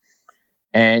anymore.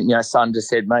 And son just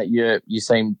said, mate, you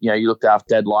seem, you looked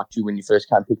after Dad, liked you when you first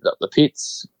came, picked up the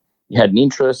pits. You had an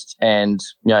interest, and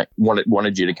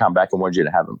wanted you to come back and wanted you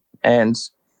to have them. And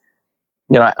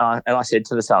and I said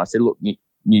to the son, I said, look,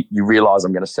 you realise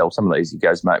I'm going to sell some of these. He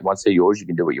goes, mate, once they're yours, you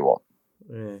can do what you want.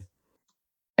 Yeah.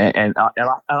 And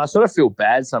I sort of feel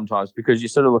bad sometimes, because you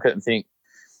sort of look at it and think,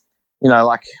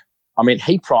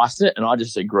 he priced it and I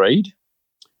just agreed,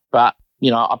 but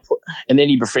and then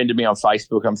he befriended me on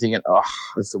Facebook. I'm thinking, oh,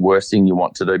 that's the worst thing you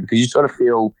want to do, because you sort of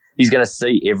feel he's going to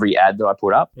see every ad that I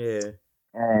put up. Yeah.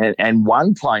 And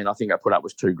one plane I think I put up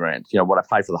was $2,000, what I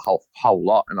paid for the whole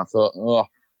lot. And I thought, oh,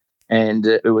 and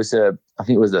it was a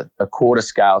quarter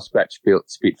scale scratch built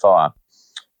Spitfire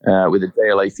with a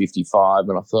DLE 55.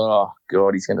 And I thought, oh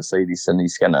God, he's going to see this, and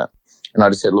and I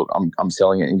just said, look, I'm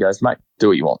selling it. And he goes, mate, do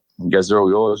what you want. He goes, they're all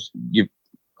yours.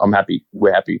 I'm happy.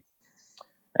 We're happy.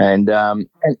 And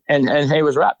he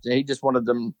was wrapped. He just wanted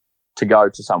them to go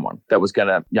to someone that was going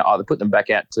to either put them back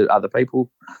out to other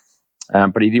people,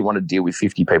 but he didn't want to deal with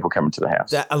 50 people coming to the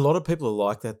house. A lot of people are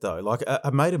like that, though. Like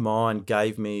a mate of mine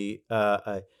gave me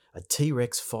a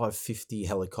T-Rex 550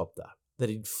 helicopter that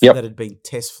had been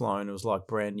test flown. It was like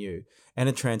brand new, and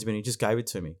a transmitter. He just gave it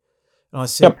to me. And I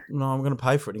said, no, I'm going to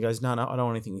pay for it. He goes, no, I don't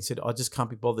want anything. He said, I just can't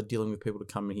be bothered dealing with people to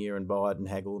come in here and buy it and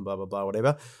haggle and blah, blah, blah,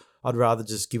 whatever. I'd rather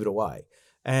just give it away.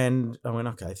 And I went,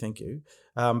 okay, thank you.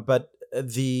 But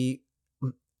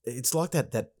it's like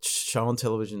that show on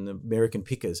television, the American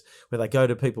Pickers, where they go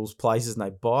to people's places and they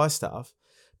buy stuff.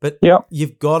 But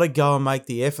you've got to go and make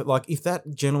the effort. Like if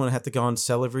that gentleman had to go and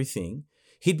sell everything,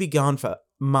 he'd be gone for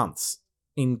months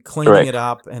in cleaning it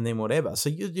up and then whatever. So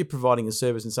you're providing a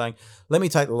service and saying, let me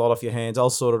take the lot off your hands. I'll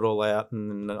sort it all out.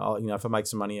 And if I make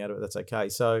some money out of it, that's okay.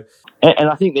 So, and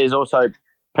I think there's also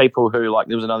people who, like,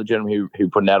 there was another gentleman who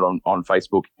put an ad on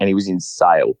Facebook, and he was in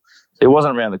sale. So he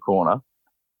wasn't around the corner,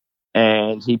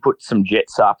 and he put some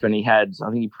jets up, and I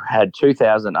think he had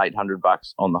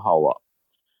 $2,800 on the whole lot.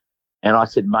 And I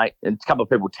said, mate, and a couple of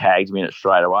people tagged me in it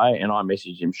straight away, and I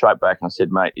messaged him straight back and I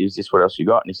said, mate, is this what else you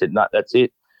got? And he said, no, that's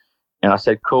it. And I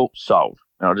said, cool, sold.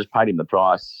 And I just paid him the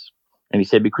price. And he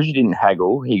said, because you didn't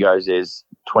haggle, he goes, there's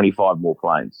 25 more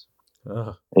planes.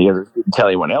 And he goes, I didn't tell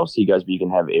anyone else. He goes, but you can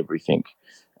have everything.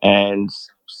 And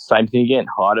same thing again,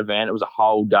 hired a van. It was a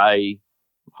whole day.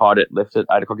 Hired it, left at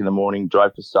 8 o'clock in the morning,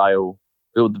 drove to Sale,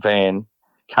 built the van,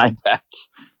 came back.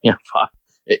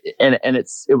 And it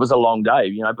was a long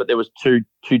day, but there was two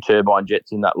turbine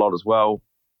jets in that lot as well,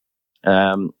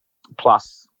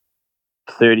 plus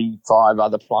 35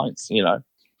 other planes,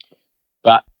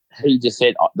 But he just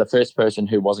said the first person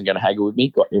who wasn't going to haggle with me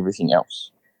got everything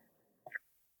else.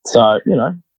 So, Do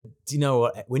you know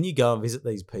what? When you go and visit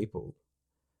these people,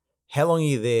 how long are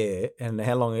you there, and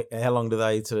how long do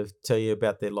they sort of tell you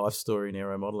about their life story in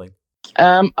aero modelling?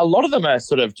 A lot of them are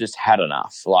sort of just had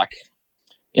enough. Like,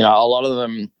 a lot of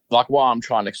them, like while I'm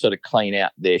trying to sort of clean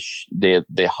out their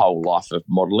whole life of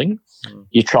modelling,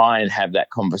 you try and have that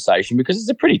conversation, because it's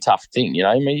a pretty tough thing,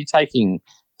 I mean, you're taking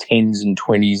tens and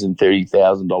 20s and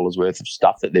 $30,000 worth of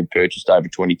stuff that they've purchased over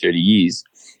 20, 30 years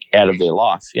out of their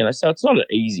life, so it's not an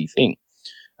easy thing.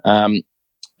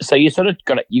 So you sort of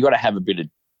got to have a bit of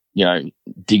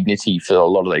dignity for a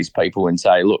lot of these people and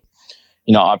say, look,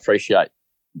 I appreciate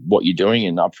what you're doing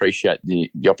and I appreciate the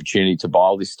opportunity to buy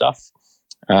all this stuff.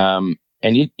 And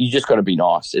you just got to be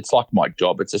nice. It's like my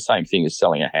job. It's the same thing as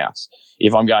selling a house.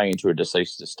 If I'm going into a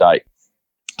deceased estate,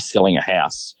 selling a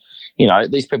house,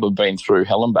 these people have been through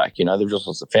hell and back. They've just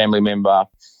lost a family member,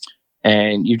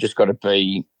 and you've just got to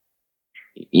be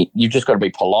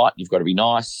polite. You've got to be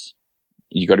nice.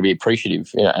 You've got to be appreciative.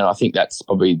 And I think that's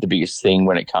probably the biggest thing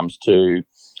when it comes to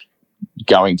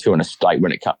going to an estate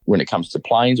when it comes to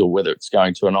planes, or whether it's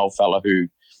going to an old fella who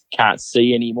can't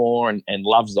see anymore and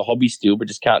loves the hobby still, but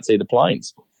just can't see the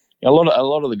planes. A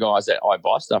lot of the guys that I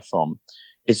buy stuff from,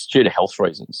 it's due to health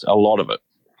reasons. A lot of it,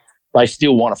 they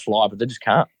still want to fly, but they just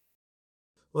can't.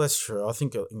 Well, that's true. I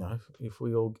think if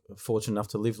we all are fortunate enough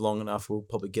to live long enough, we'll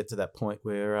probably get to that point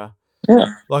where,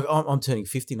 like I'm turning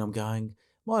 50 and I'm going,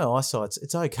 my eyesight's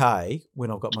it's okay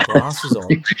when I've got my glasses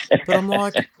on, but I'm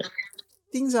like,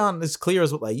 things aren't as clear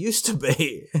as what they used to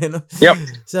be. Yep.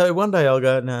 So one day I'll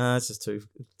go, nah, it's just I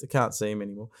can't see them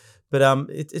anymore. But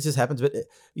it just happens. But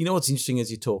what's interesting as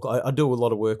you talk, I do a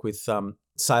lot of work with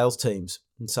sales teams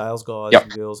and sales guys and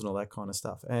girls and all that kind of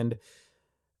stuff. And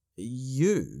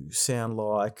you sound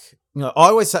like, I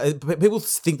always say, people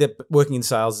think that working in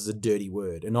sales is a dirty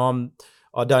word. And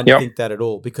I don't think that at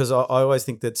all, because I always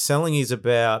think that selling is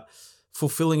about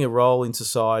fulfilling a role in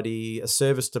society, a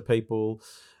service to people,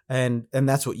 and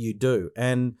that's what you do.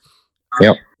 And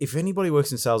if anybody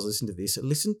works in sales, listen to this.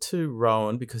 Listen to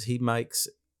Rohan, because he makes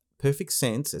perfect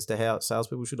sense as to how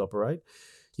salespeople should operate.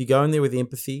 You go in there with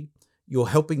empathy. You're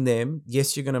helping them.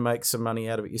 Yes, you're going to make some money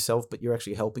out of it yourself, but you're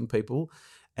actually helping people.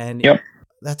 And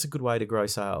that's a good way to grow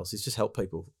sales, is just help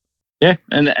people. Yeah,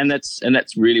 and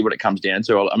that's really what it comes down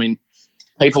to. I mean,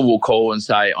 people will call and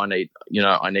say,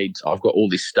 I've got all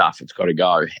this stuff. It's got to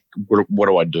go. What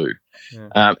do I do?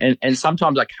 Yeah. And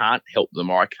sometimes I can't help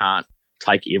them, or I can't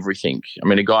take everything. I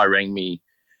mean, a guy rang me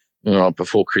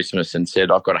before Christmas and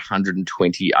said, I've got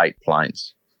 128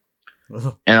 planes.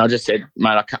 And I just said,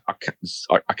 mate,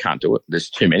 I can't do it. There's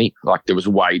too many. Like, there was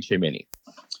way too many.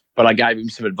 But I gave him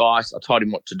some advice. I told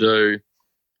him what to do.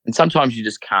 And sometimes you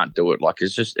just can't do it. Like,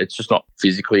 it's just not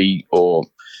physically or,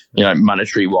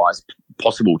 monetary wise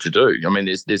possible to do. I mean,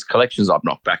 there's collections I've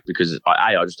knocked back because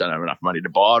I just don't have enough money to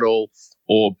buy it all,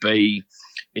 or B,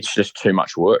 it's just too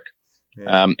much work.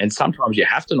 Yeah. And sometimes you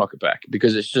have to knock it back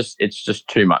because it's just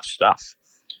too much stuff.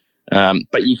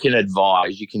 But you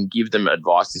can give them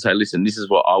advice to say, listen, this is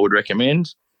what I would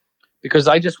recommend, because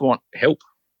they just want help.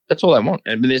 That's all they want.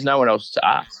 And there's no one else to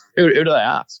ask. Who do they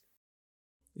ask?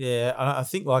 Yeah, I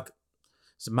think, like,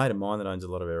 it's a mate of mine that owns a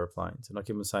lot of aeroplanes, and I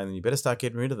keep on saying, you better start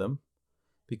getting rid of them,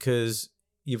 because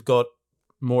you've got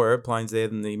more airplanes there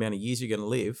than the amount of years you're going to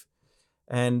live.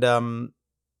 And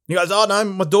he goes, oh, no,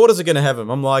 my daughters are going to have them.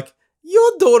 I'm like,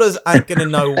 your daughters ain't going to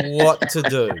know what to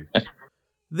do.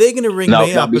 They're going to ring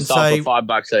me up and say, for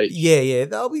 $5 each. Yeah,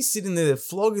 they'll be sitting there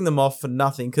flogging them off for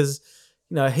nothing, because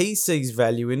he sees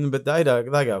value in them, but they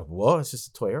don't. They go, what? It's just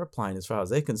a toy airplane as far as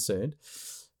they're concerned.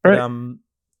 Right. But,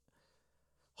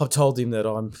 I've told him that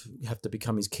I have to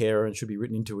become his carer and should be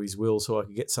written into his will so I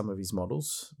could get some of his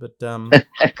models. But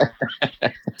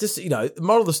just, the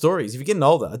moral of the story is, if you're getting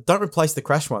older, don't replace the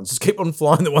crash ones. Just keep on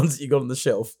flying the ones that you got on the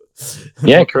shelf.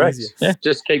 Yeah, correct. Yeah,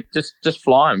 just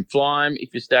fly them. Fly them.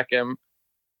 If you stack them,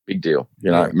 big deal.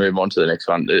 Move on to the next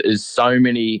one. There's so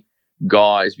many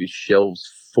guys with shelves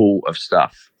full of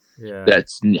stuff that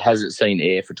hasn't seen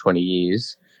air for 20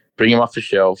 years. Bring them off the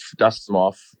shelf, dust them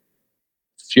off,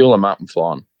 fuel them up and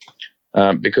fly them.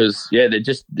 Because they're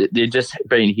just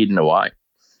being hidden away,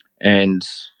 and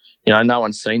no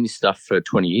one's seen this stuff for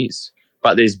 20 years.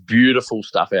 But there's beautiful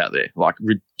stuff out there, like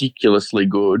ridiculously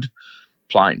good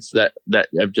planes that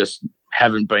have just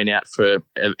haven't been out of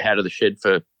the shed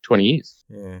for 20 years.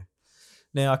 Yeah.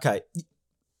 Now, okay,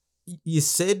 you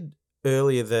said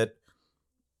earlier that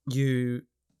your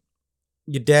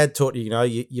dad taught you,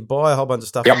 you buy a whole bunch of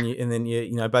stuff and then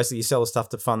you basically you sell the stuff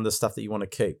to fund the stuff that you want to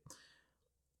keep.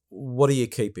 What are you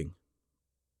keeping?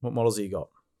 What models have you got?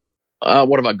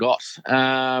 What have I got?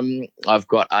 I've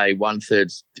got a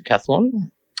 1/3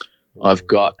 Decathlon. I've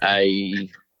got a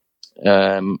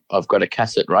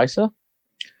cassette racer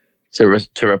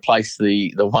to replace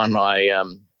the one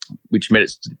which met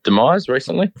its demise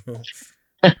recently.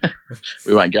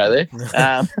 We won't go there.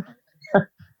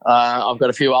 I've got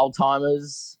a few old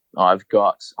timers. I've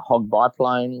got a hog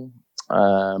biplane.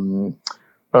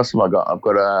 What else have I got? I've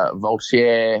got a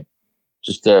Voltaire,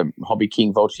 just a Hobby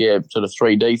King Voltaire sort of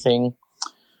 3D thing.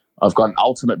 I've got an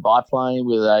ultimate biplane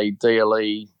with a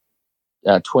DLE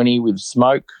 20 with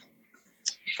smoke.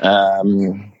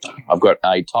 I've got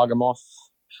a Tiger Moth.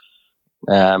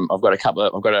 I've got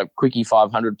a quickie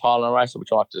 500 piling racer, which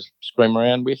I like to scream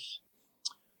around with.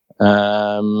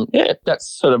 That's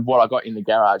sort of what I got in the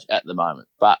garage at the moment,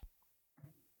 but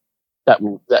that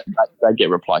they get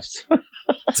replaced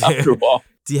after a while.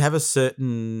 Do you have a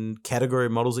certain category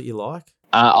of models that you like?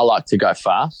 I like to go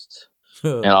fast,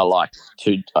 and I like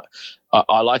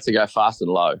to go fast and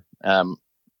low.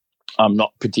 I'm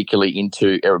not particularly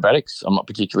into aerobatics. I'm not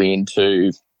particularly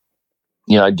into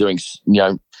doing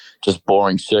just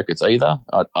boring circuits either.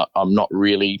 I'm not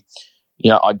really.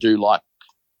 I do like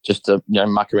just to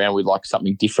muck around with like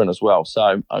something different as well.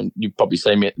 So you've probably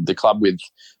seen me at the club with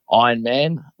Iron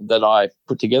Man that I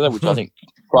put together, which I think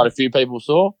quite a few people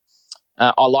saw.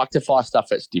 I like to fly stuff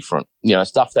that's different,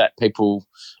 stuff that people.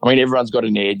 I mean, everyone's got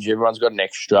an edge, everyone's got an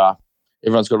extra,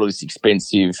 everyone's got all this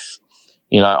expensive,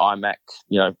 iMac,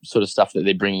 sort of stuff that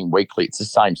they're bringing weekly. It's the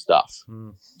same stuff.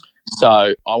 Mm.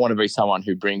 So I want to be someone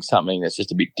who brings something that's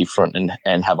just a bit different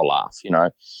and have a laugh.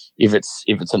 If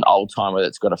it's an old timer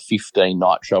that's got a 15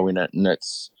 nitro in it and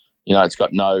it's it's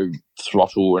got no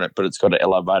throttle in it, but it's got an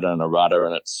elevator and a rudder,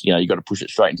 and it's you got to push it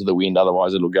straight into the wind,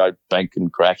 otherwise it'll go bank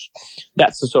and crash.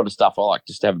 That's the sort of stuff I like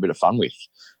just to have a bit of fun with.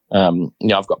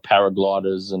 I've got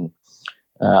paragliders and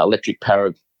electric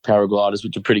paragliders,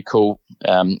 which are pretty cool.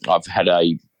 I've had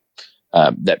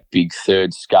that big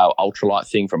third scale ultralight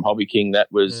thing from Hobby King that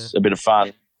was a bit of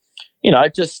fun.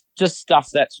 Just stuff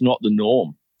that's not the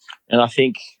norm. And I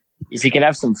think if you can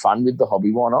have some fun with the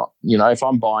hobby, why not? If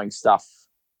I'm buying stuff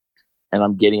and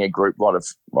I'm getting a group lot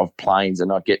of planes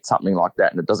and I get something like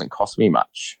that and it doesn't cost me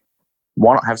much,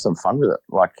 why not have some fun with it?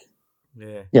 Like,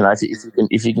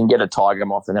 if you can get a tiger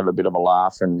moth and have a bit of a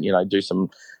laugh and, do some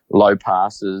low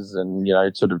passes and,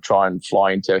 sort of try and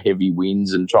fly into heavy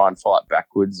winds and try and fly it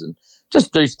backwards and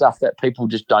just do stuff that people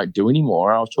just don't do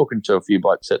anymore. And I was talking to a few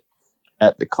blokes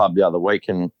at the club the other week,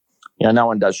 and, no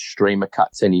one does streamer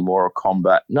cuts anymore or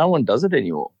combat. No one does it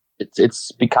anymore.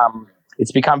 It's become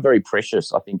very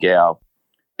precious. I think our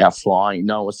flying,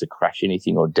 no one wants to crash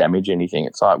anything or damage anything.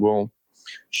 It's like, well,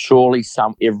 surely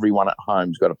everyone at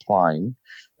home's got a plane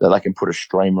that they can put a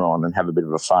streamer on and have a bit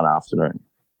of a fun afternoon.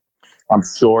 I'm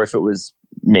sure if it was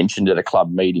mentioned at a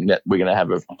club meeting that we're going to have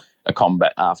a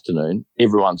combat afternoon,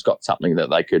 everyone's got something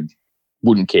that they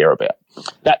wouldn't care about.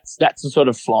 That's the sort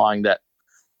of flying that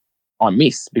I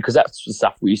miss, because that's the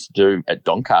stuff we used to do at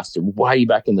Doncaster way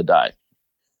back in the day.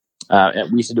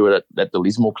 And we used to do it at the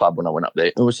Lismore Club when I went up there.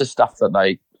 It was just stuff that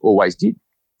they always did.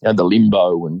 The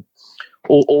limbo and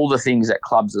all the things that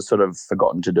clubs are sort of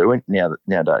forgotten to do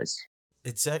nowadays.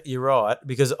 You're right,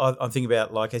 because I'm thinking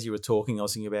about, like, as you were talking, I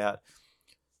was thinking about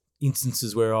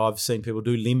instances where I've seen people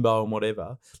do limbo and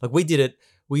whatever. Like, we did it.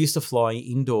 We used to fly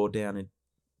indoor down in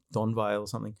Donvale or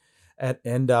something,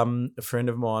 and a friend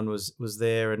of mine was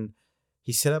there, and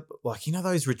he set up, like,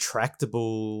 those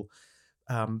retractable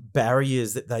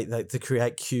barriers that they to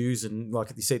create queues, and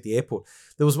like you see at the airport.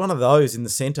 There was one of those in the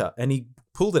centre, and he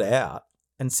pulled it out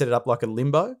and set it up like a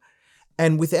limbo.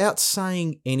 And without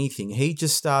saying anything, he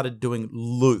just started doing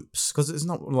loops, because there's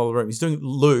not a lot of room. He's doing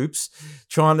loops,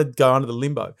 trying to go under the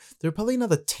limbo. There are probably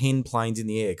another 10 planes in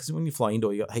the air, because when you fly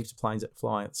indoor, you got heaps of planes that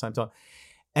fly at the same time.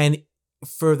 And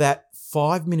for that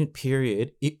 5-minute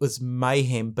period, it was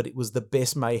mayhem, but it was the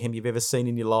best mayhem you've ever seen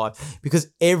in your life, because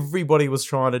everybody was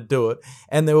trying to do it,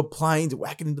 and there were planes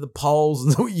whacking into the poles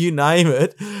and you name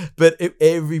it, but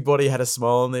everybody had a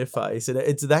smile on their face, and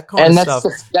it's that kind of stuff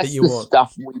that you want.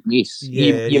 Stuff we miss.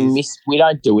 Yeah, you miss. We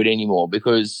don't do it anymore,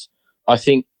 because I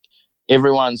think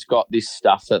everyone's got this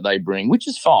stuff that they bring, which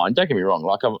is fine. Don't get me wrong.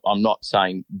 Like, I'm not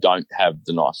saying don't have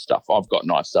the nice stuff. I've got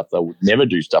nice stuff that I would never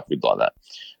do stuff with like that,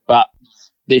 but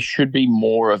there should be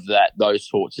more of those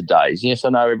sorts of days. Yes, I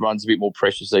know everyone's a bit more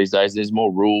precious these days. There's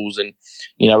more rules, and,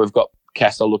 we've got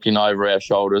Casa looking over our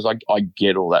shoulders. I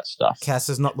get all that stuff.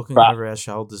 Casa's not looking over our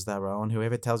shoulders, though, Rohan.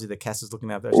 Whoever tells you that Casa's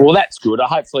looking over their shoulders. Well, that's good.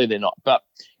 Hopefully they're not. But,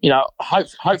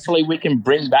 hopefully we can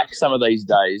bring back some of these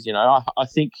days. I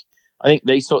think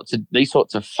these sorts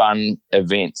of fun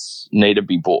events need to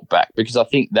be brought back, because I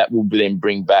think that will then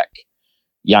bring back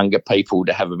younger people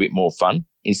to have a bit more fun,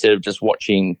 instead of just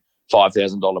watching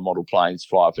 $5,000 model planes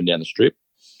fly up and down the strip,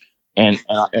 and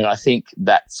I think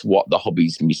that's what the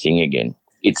hobby's missing again.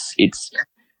 It's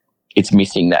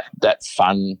missing that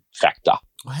fun factor.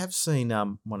 I have seen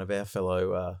one of our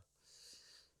fellow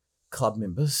club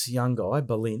members, young guy,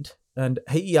 Balint, and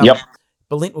he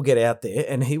Balint will get out there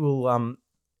and he will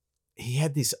he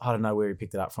had this, I don't know where he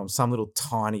picked it up from, some little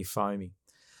tiny foamy,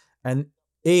 and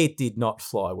it did not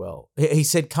fly well. He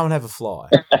said, "Come and have a fly."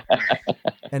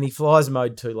 And he flies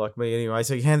mode 2 like me anyway.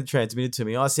 So he handed the transmitter to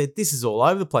me. I said, this is all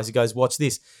over the place. He goes, watch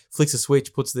this. Flicks a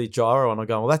switch, puts the gyro on. I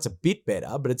go, well, that's a bit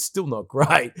better, but it's still not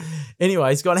great. Anyway,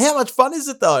 he's gone, how much fun is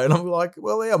it though? And I'm like,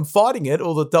 well, yeah, I'm fighting it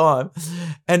all the time.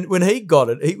 And when he got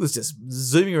it, he was just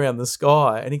zooming around the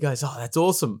sky. And he goes, oh, that's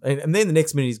awesome. And then the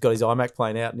next minute he's got his IMAX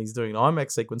playing out and he's doing an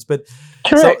IMAX sequence. But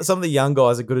some of the young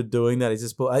guys are good at doing that. He's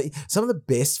just some of the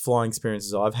best flying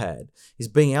experiences I've had is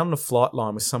being out on a flight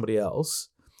line with somebody else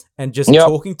and just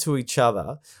talking to each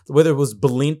other, whether it was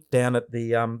Belint down at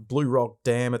the Blue Rock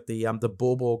Dam at the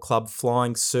Ball Club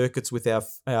flying circuits with our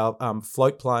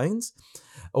float planes,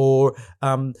 or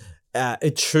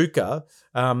Echuca,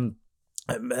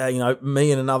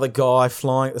 me and another guy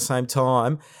flying at the same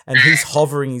time, and he's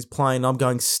hovering his plane. I'm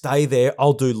going, stay there.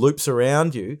 I'll do loops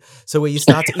around you. So where you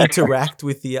start to interact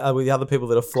with the other people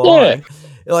that are flying,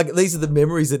 like these are the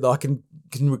memories that I can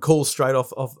recall straight off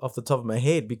the top of my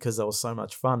head because they were so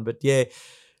much fun. But yeah,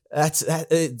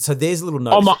 so there's a little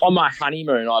note. On my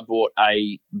honeymoon, I bought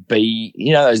a bee,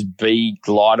 those bee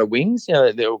glider wings.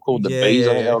 They were called the bees.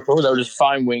 I think they were called. They were just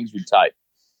foam wings with tape.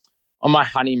 On my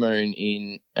honeymoon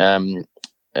in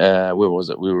where was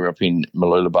it? We were up in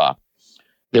Mooloolaba.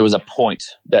 There was a point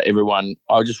that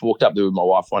I just walked up there with my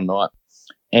wife one night,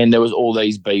 and there was all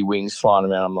these bee wings flying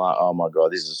around. I'm like, oh my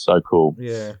God, this is so cool.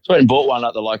 Yeah. So I went and bought one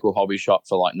at the local hobby shop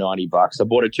for like $90. I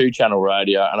bought a 2-channel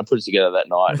radio and I put it together that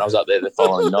night, and I was up there the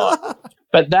following night.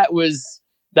 But that was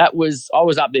I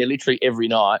was up there literally every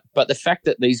night. But the fact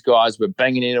that these guys were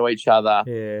banging into each other,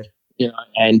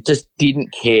 and just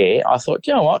didn't care, I thought,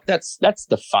 you know what, that's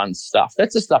the fun stuff.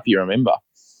 That's the stuff you remember.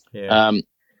 Yeah.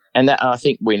 And I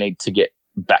think we need to get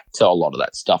back to a lot of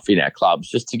that stuff in our clubs,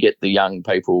 just to get the young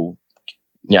people,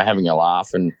 having a laugh,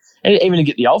 and even to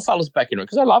get the old fellas back into it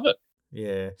because I love it.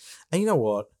 Yeah. And you know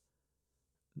what?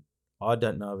 I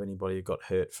don't know of anybody who got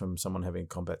hurt from someone having a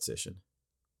combat session.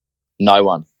 No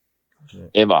one.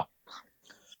 Ever.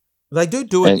 They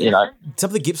do it. And, some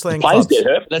of the Gippsland players clubs get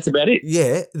hurt, but that's about it.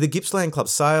 Yeah. The Gippsland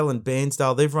clubs, Sale and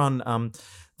Bairnsdale, they've run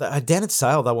down at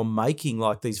Sale, they were making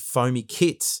like these foamy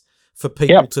kits for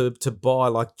people to buy,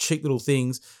 like cheap little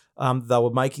things. They were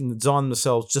designing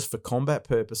themselves just for combat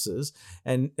purposes,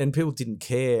 and people didn't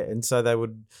care, and so they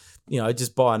would,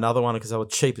 just buy another one because they were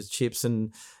cheap as chips,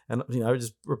 and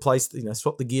just replace,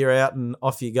 swap the gear out and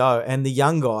off you go. And the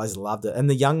young guys loved it, and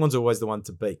the young ones are always the one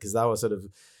to beat because they were sort of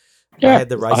they had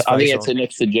the race. I think it's the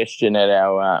next suggestion at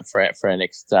our for our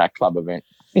next club event.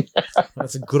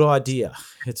 That's a good idea.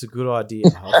 It's a good idea.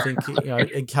 I think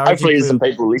encouraging. Hopefully, there's some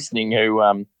people listening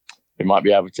who might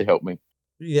be able to help me.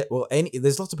 Yeah, well,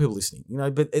 there's lots of people listening,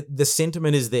 but the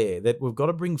sentiment is there that we've got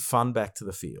to bring fun back to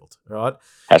the field, right?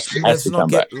 Let's not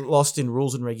get lost in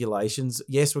rules and regulations.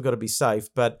 Yes, we've got to be safe,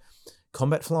 but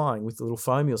combat flying with a little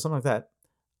foamy or something like that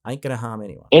ain't going to harm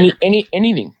anyone.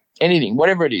 Anything,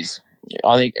 whatever it is.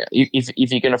 I think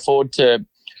if you can afford to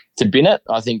bin it,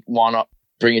 I think why not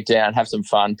bring it down, have some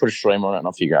fun, put a stream on it, and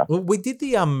off you go. Well, we did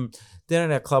the down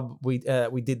at our club. We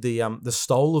did the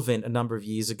Stole event a number of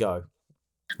years ago.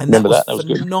 And that was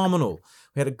phenomenal. Good.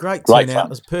 We had a great turnout. It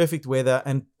was perfect weather,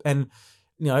 and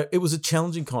it was a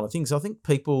challenging kind of thing. So I think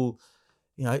people,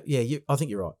 I think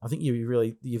you're right. I think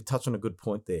you've touched on a good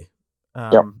point there.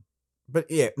 But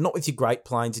yeah, not with your great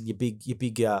planes and your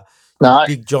big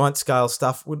giant scale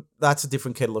stuff. That's a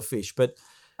different kettle of fish. But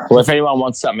if anyone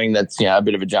wants something that's a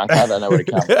bit of a junk, I don't know where to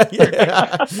come.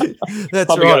 That's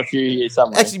probably right. Got a few here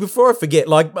somewhere. Actually, before I forget,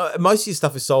 like most of your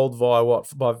stuff is sold via what?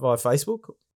 Via Facebook.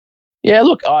 Yeah,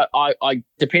 look, I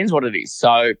depends what it is.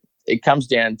 So it comes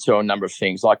down to a number of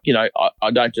things. Like,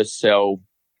 I don't just sell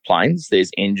planes. There's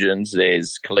engines,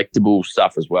 there's collectible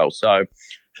stuff as well. So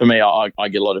for me, I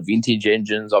get a lot of vintage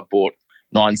engines. I've bought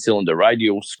 9-cylinder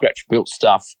radial, scratch-built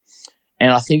stuff.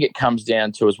 And I think it comes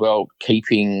down to as well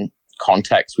keeping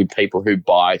contacts with people who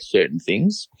buy certain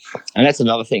things. And that's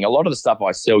another thing. A lot of the stuff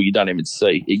I sell, you don't even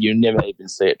see. You never even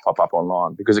see it pop up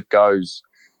online because it goes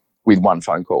with one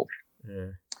phone call. Yeah.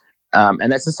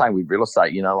 And that's the same with real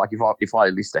estate. Like if I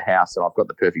list a house and I've got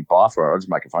the perfect buyer for it, I'll just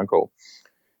make a phone call.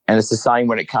 And it's the same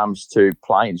when it comes to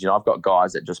planes. I've got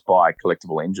guys that just buy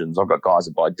collectible engines. I've got guys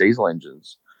that buy diesel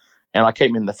engines. And I keep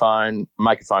them in the phone,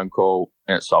 make a phone call,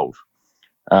 and it's sold.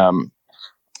 I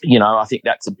think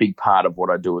that's a big part of what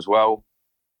I do as well.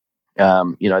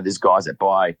 There's guys that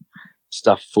buy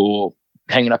stuff for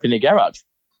hanging up in their garage.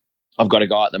 I've got a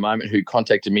guy at the moment who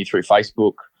contacted me through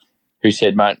Facebook who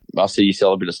said, mate, I see you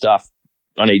sell a bit of stuff.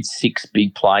 I need 6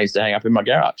 big planes to hang up in my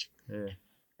garage. Yeah.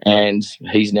 And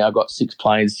he's now got 6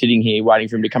 planes sitting here waiting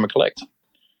for him to come and collect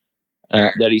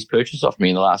that he's purchased off me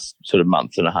in the last sort of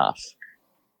month and a half.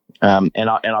 And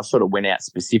I sort of went out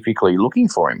specifically looking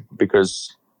for him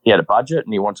because he had a budget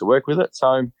and he wanted to work with it. So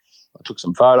I took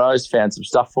some photos, found some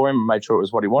stuff for him, and made sure it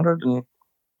was what he wanted, and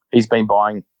he's been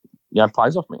buying,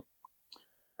 planes off me.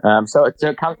 So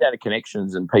it comes down to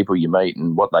connections and people you meet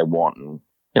and what they want,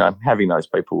 and having those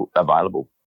people available.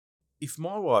 If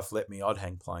my wife let me, I'd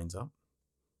hang planes up.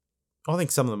 I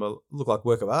think some of them look like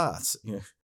work of art.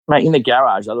 Mate, in the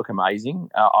garage, they look amazing.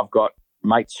 I've got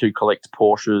mates who collect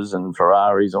Porsches and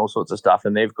Ferraris, all sorts of stuff,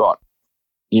 and they've got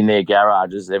in their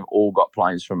garages, they've all got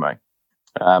planes from me.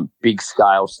 Big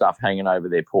scale stuff hanging over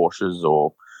their Porsches,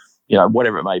 or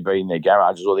whatever it may be in their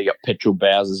garages, or they got petrol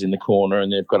Bowsers in the corner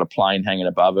and they've got a plane hanging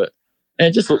above it. And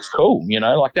it just looks cool,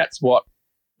 like that's what,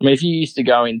 if you used to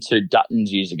go into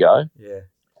Dutton's years ago,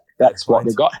 that's what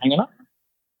they've got hanging up.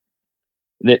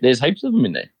 There's heaps of them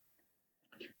in there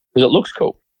because it looks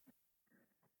cool.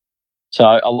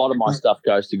 So a lot of my stuff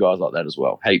goes to guys like that as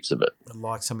well, heaps of it. I'd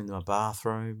like some in my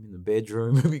bathroom, in the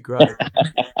bedroom. It'd be great.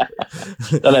 I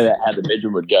don't know how the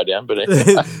bedroom would go down, but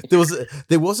anyway.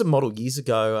 there was a model years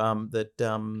ago that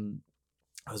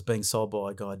was being sold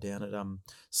by a guy down at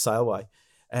Sailway.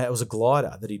 It was a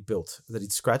glider that he'd built, that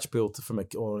he'd scratch built from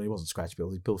he wasn't scratch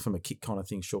built, he built from a kit kind of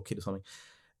thing, short kit or something.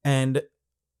 And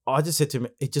I just said to him,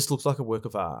 it just looks like a work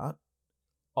of art.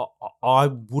 I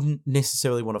wouldn't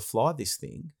necessarily want to fly this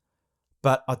thing,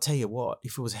 but I tell you what,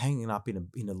 if it was hanging up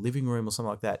in a living room or something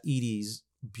like that, it is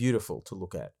beautiful to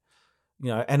look at.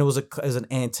 And it was as an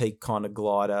antique kind of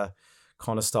glider,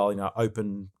 kind of style,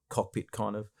 open cockpit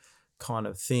kind of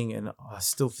thing. And I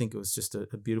still think it was just a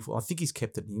beautiful. I think he's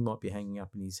kept it, and he might be hanging up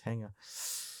in his hangar,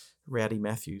 Rowdy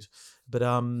Matthews. But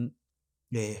I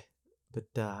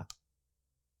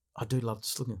do love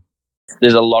just looking.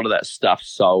 There's a lot of that stuff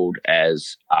sold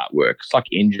as artwork. It's like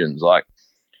engines. Like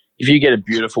if you get a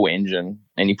beautiful engine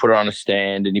and you put it on a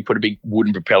stand and you put a big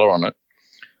wooden propeller on it,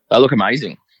 they look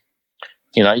amazing.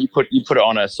 You put it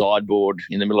on a sideboard,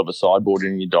 in the middle of a sideboard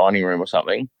in your dining room or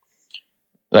something.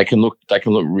 They can look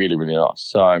really, really nice.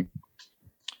 So,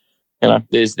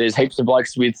 there's heaps of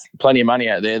blokes with plenty of money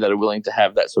out there that are willing to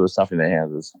have that sort of stuff in their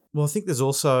houses. Well, I think there's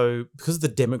also, because of the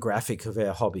demographic of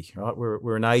our hobby, right?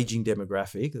 We're an aging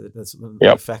demographic. That's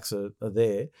the facts are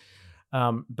there.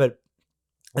 But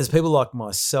there's people like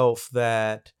myself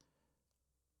that,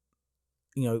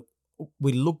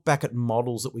 we look back at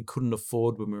models that we couldn't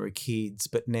afford when we were kids,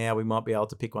 but now we might be able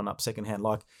to pick one up secondhand.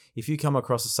 Like if you come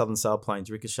across a Southern Sailplanes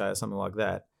Ricochet or something like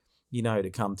that, you know who to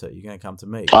come to. You're going to come to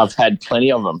me. I've had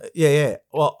plenty of them. Yeah.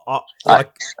 Well, I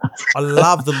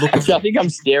love the look of them. I think I'm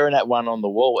staring at one on the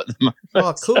wall at the moment.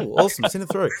 Oh, cool. Awesome. Send it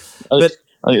through. I think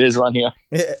there's one here.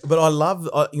 Yeah, but I love,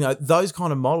 those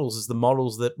kind of models is the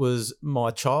models that was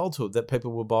my childhood that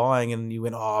people were buying, and you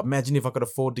went, imagine if I could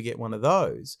afford to get one of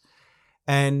those.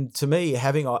 And to me,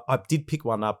 I did pick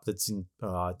one up that's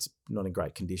it's not in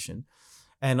great condition,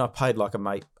 and I paid like a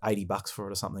mate $80 for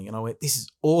it or something, and I went, this is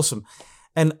awesome.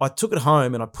 And I took it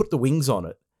home and I put the wings on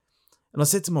it, and I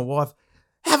said to my wife,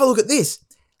 have a look at this.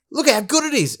 Look how good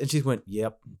it is. And she went,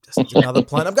 yep, just another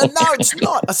plane. I'm going, no, it's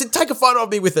not. I said, take a photo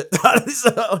of me with it. This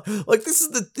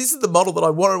is the model that I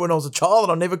wanted when I was a child,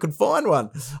 and I never could find one.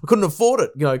 I couldn't afford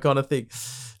it, kind of thing.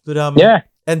 But yeah.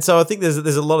 And so I think there's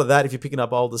a lot of that. If you're picking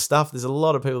up older stuff, there's a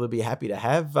lot of people that'd be happy to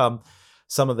have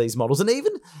some of these models, and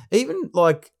even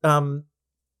like I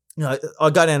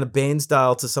go down to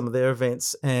Bairnsdale to some of their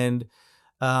events, and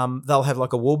they'll have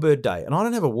like a Warbird day, and I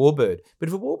don't have a Warbird, but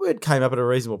if a Warbird came up at a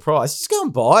reasonable price, just go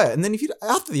and buy it, and then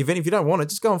after the event, if you don't want it,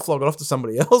 just go and flog it off to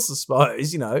somebody else, I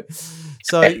suppose.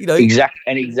 So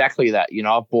exactly that.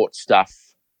 I've bought stuff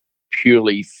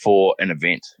purely for an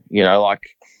event.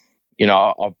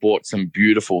 I've bought some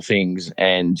beautiful things,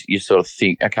 and you sort of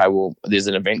think, okay, well, there's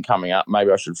an event coming up.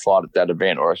 Maybe I should fly at that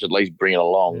event, or I should at least bring it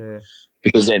along,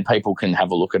 because then people can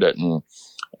have a look at it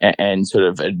and sort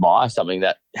of admire something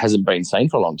that hasn't been seen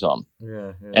for a long time.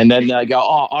 Yeah. And then they go,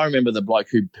 I remember the bloke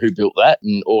who built that,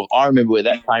 or I remember where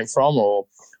that came from, or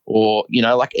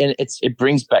and it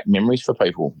brings back memories for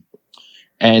people.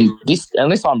 And this,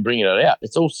 unless I'm bringing it out,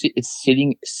 it's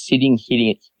sitting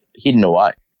hidden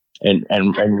away. And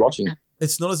watching.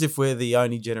 It's not as if we're the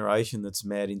only generation that's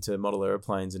mad into model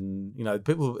aeroplanes, and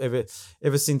people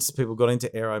ever since people got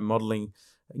into aero modeling,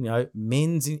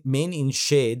 men in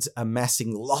sheds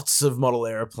amassing lots of model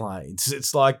aeroplanes.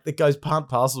 It's like it goes part and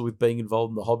parcel with being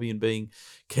involved in the hobby and being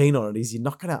keen on it. Is you're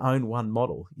not going to own one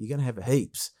model, you're going to have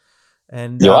heaps,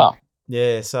 and so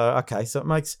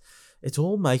it's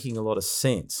all making a lot of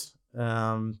sense.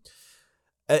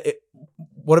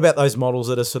 What about those models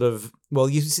that are sort of, well,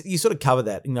 you sort of cover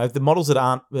that, the models that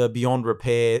aren't beyond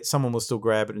repair, someone will still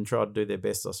grab it and try to do their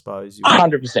best, I suppose.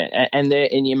 100%.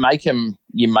 And you make them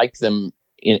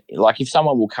in, like if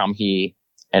someone will come here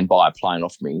and buy a plane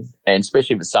off me, and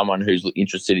especially if it's someone who's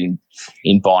interested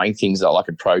in buying things that like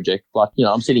a project. Like,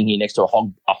 I'm sitting here next to a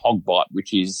hog bite,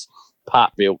 which is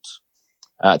part built.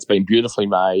 It's been beautifully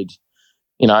made,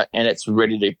 and it's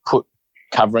ready to put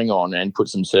covering on and put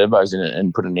some servos in it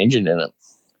and put an engine in it.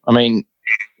 I mean,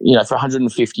 for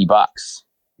 $150,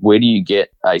 where do you get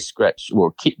a scratch or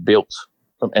a kit built?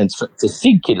 And it's a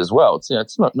SIG kit as well.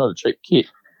 It's not a cheap kit.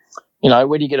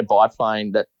 Where do you get a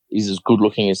biplane that is as good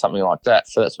looking as something like that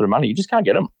for that sort of money? You just can't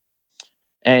get them.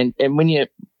 And when you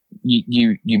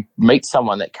meet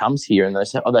someone that comes here and they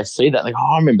say, they see that, they go,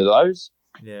 I remember those.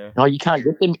 Yeah. No, you can't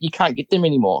get them. You can't get them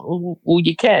anymore. Well,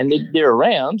 you can. They're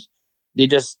around. They're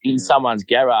just in someone's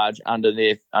garage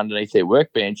underneath their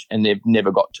workbench, and they've never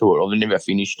got to it, or they've never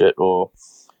finished it, or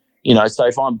So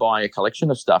if I'm buying a collection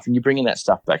of stuff and you're bringing that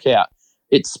stuff back out,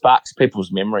 it sparks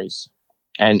people's memories,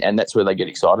 and that's where they get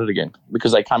excited again,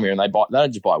 because they come here and they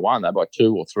don't just buy one, they buy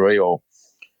two or three, or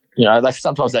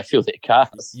sometimes they fill their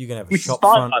cars. You're gonna have a shop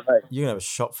front. You're gonna have a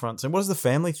shop front. So what does the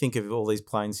family think of all these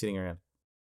planes sitting around?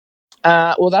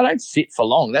 Well, they don't sit for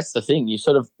long. That's the thing. You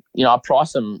sort of, I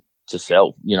price them to sell.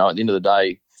 At the end of the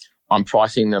day, I'm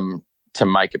pricing them to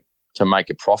make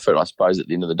a profit, I suppose, at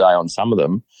the end of the day on some of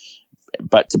them,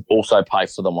 but to also pay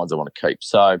for the ones I want to keep.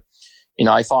 So,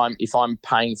 if I'm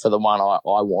paying for the one I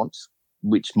want,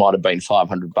 which might have been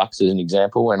 $500 as an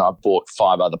example, and I bought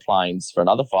 5 other planes for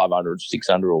another 500,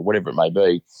 600, or whatever it may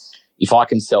be, if I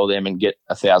can sell them and get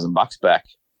 $1,000 back,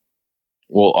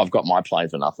 well, I've got my plane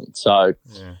for nothing. So.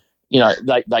 Yeah.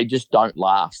 They just don't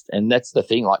last. And that's the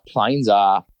thing. Like, planes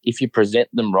are, if you present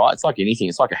them right, it's like anything.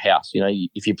 It's like a house.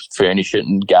 If you furnish it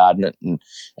and garden it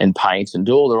and paint and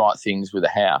do all the right things with a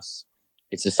house,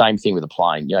 it's the same thing with a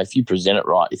plane. If you present it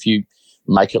right, if you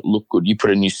make it look good, you put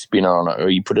a new spinner on it, or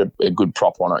you put a good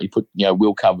prop on it, you put,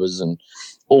 wheel covers and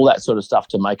all that sort of stuff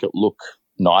to make it look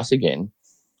nice again,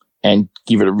 and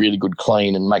give it a really good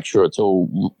clean and make sure it's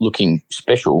all looking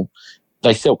special,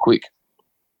 they sell quick.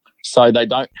 So they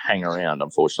don't hang around,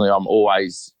 unfortunately. I'm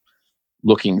always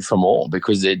looking for more,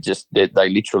 because they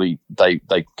literally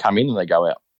come in and they go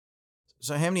out.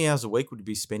 So how many hours a week would you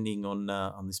be spending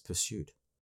on this pursuit?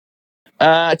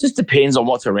 It just depends on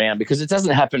what's around, because it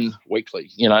doesn't happen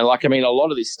weekly. A lot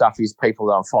of this stuff is people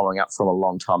that I'm following up from a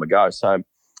long time ago. So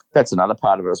that's another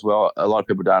part of it as well. A lot of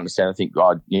people don't understand. I think,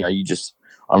 God,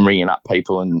 I'm ringing up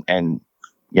people and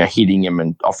hitting them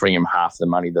and offering them half the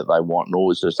money that they want and all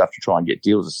this sort of stuff to try and get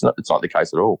deals. It's not the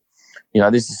case at all.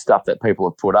 This is stuff that people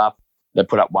have put up. They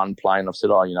put up one plane. I've said,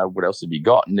 what else have you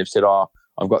got? And they've said,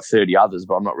 I've got 30 others,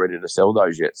 but I'm not ready to sell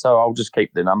those yet. So I'll just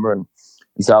keep the number and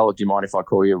say, do you mind if I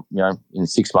call you, in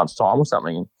 6 months' time or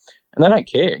something? And they don't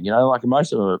care.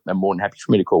 Most of them are more than happy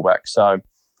for me to call back. So,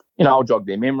 I'll jog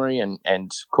their memory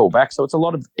and call back. So it's a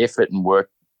lot of effort and work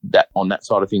on that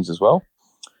side of things as well.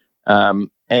 And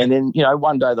then,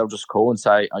 one day they'll just call and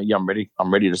say, I'm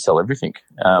ready to sell everything.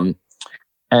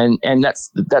 And that's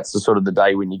the sort of the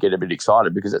day when you get a bit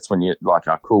excited, because that's when you're like,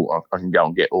 cool, I can go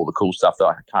and get all the cool stuff that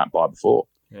I can't buy before.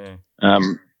 Yeah.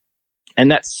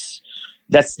 And that's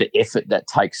the effort that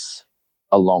takes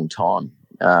a long time.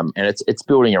 And it's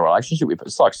building a relationship with.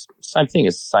 It's like same thing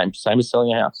as same as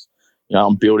selling a house.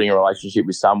 I'm building a relationship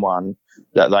with someone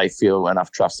that they feel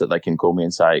enough trust that they can call me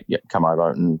and say, yeah, come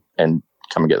over and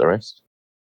come and get the rest.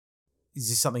 Is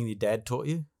this something your dad taught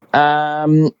you?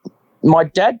 My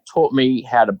dad taught me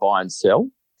how to buy and sell,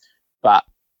 but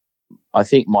I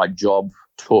think my job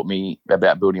taught me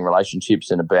about building relationships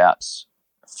and about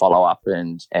follow-up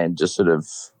and just sort of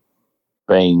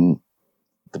being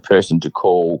the person to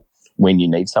call when you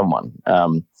need someone.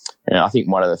 And I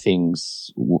think one of the things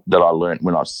that I learned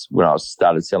when I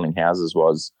started selling houses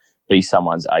was be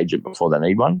someone's agent before they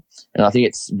need one. And I think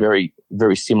it's very,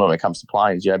 very similar when it comes to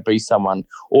planes. Be someone,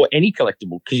 or any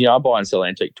collectible, because I buy and sell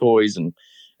antique toys and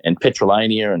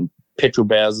petrolania and petrol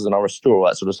bowsers, and I restore all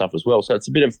that sort of stuff as well. So it's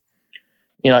a bit of,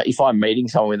 if I'm meeting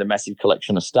someone with a massive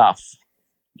collection of stuff,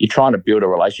 you're trying to build a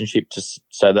relationship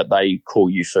so that they call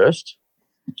you first.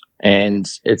 And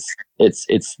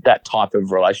it's that type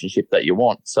of relationship that you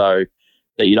want, so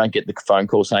that you don't get the phone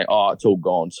call saying, it's all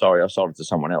gone, sorry, I sold it to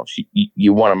someone else.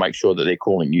 You want to make sure that they're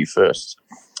calling you first.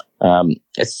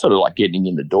 It's sort of like getting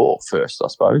in the door first, I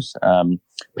suppose.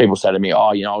 People say to me,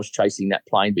 I was chasing that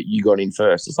plane, but you got in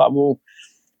first. It's like, well,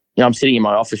 I'm sitting in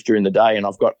my office during the day and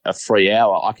I've got a free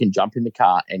hour. I can jump in the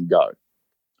car and go.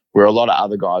 Where a lot of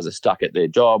other guys are stuck at their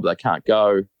job, they can't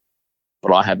go,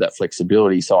 but I have that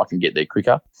flexibility so I can get there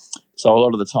quicker. So a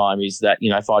lot of the time is that,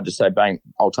 if I just say, bang,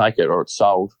 I'll take it, or it's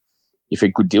sold, if a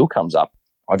good deal comes up,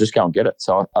 I'll just go and get it.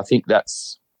 So I think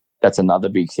that's another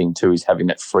big thing too, is having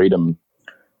that freedom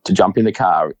to jump in the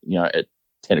car,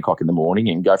 10 o'clock in the morning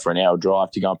and go for an hour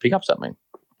drive to go and pick up something.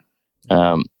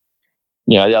 The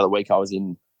other week I was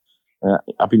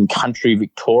up in country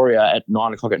Victoria at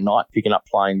 9 o'clock at night picking up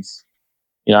planes,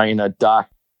 in a dark,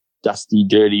 dusty,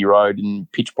 dirty road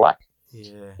and pitch black.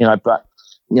 Yeah. But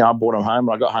I brought them home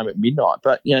and I got home at midnight.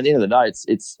 But at the end of the day,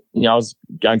 it's I was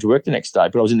going to work the next day,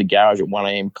 but I was in the garage at 1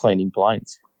 a.m. cleaning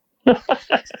planes.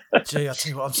 Gee, I tell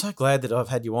you what, I'm so glad that I've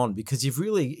had you on, because you've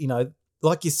really,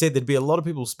 like you said, there'd be a lot of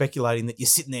people speculating that you're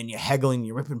sitting there and you're haggling,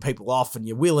 you're ripping people off and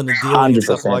you're wheeling and dealing 100%. and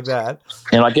stuff like that.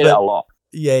 And I get it a lot.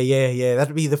 Yeah.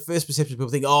 That'd be the first perception.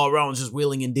 People think, oh, Rowan's just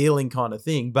wheeling and dealing kind of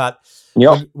thing. But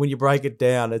when you break it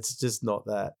down, it's just not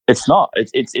that. It's not.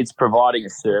 It's providing a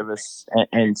service,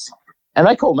 and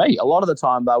they call me a lot of the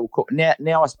time. They will call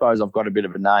now. I suppose I've got a bit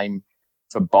of a name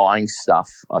for buying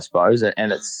stuff. I suppose,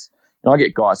 and it's. I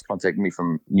get guys contacting me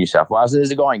from New South Wales.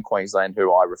 There's a guy in Queensland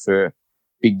who I refer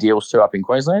big deals to up in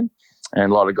Queensland,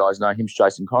 and a lot of guys know him,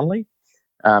 Jason Connolly,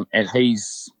 and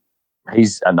he's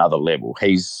another level.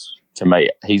 To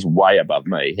me, he's way above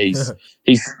me. He's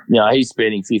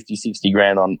spending 50, 60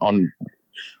 grand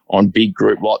on big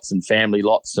group lots and family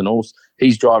lots and all.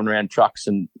 He's driving around trucks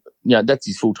and that's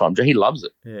his full time job. He loves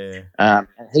it. Yeah.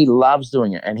 He loves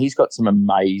doing it, and he's got some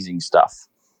amazing stuff.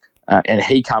 And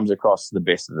he comes across the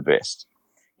best of the best.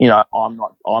 I'm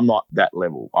not that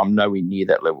level. I'm nowhere near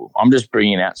that level. I'm just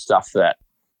bringing out stuff that,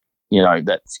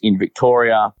 that's in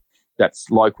Victoria, that's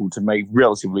local to me,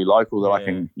 relatively local, that I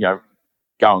can,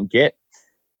 go and get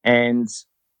and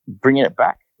bringing it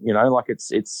back. And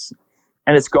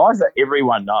it's guys that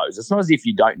everyone knows. It's not as if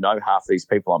you don't know half these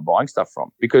people I'm buying stuff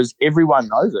from, because everyone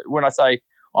knows it. When I say,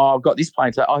 oh, I've got this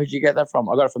plane, say, oh, who'd you get that from?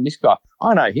 I got it from this guy.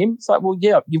 I know him. It's like, well,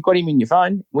 yeah, you've got him in your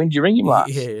phone. When did you ring him last?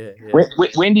 Yeah.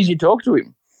 When did you talk to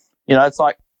him? It's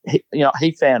like,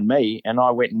 he found me and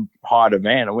I went and hired a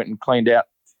van. I went and cleaned out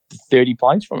 30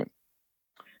 planes from him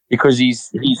because he's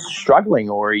struggling,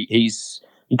 or he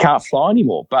can't fly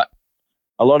anymore. But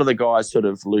a lot of the guys sort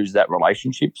of lose that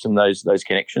relationships and those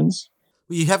connections.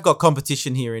 Well, you have got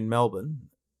competition here in Melbourne.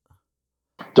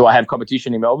 Do I have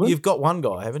competition in Melbourne? You've got one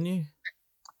guy, haven't you?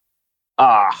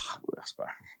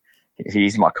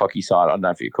 He's my cocky side. I don't know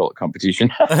if you call it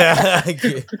competition.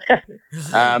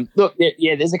 Look,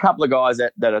 there's a couple of guys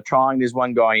that are trying. There's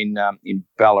one guy in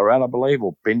Ballarat, I believe,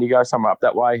 or Bendigo, somewhere up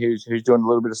that way, who's doing a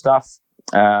little bit of stuff.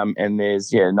 And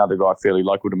there's another guy fairly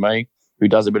local to me who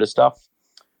does a bit of stuff.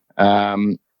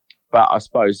 But I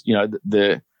suppose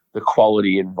the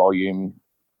quality and volume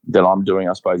that I'm doing,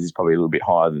 I suppose, is probably a little bit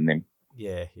higher than them.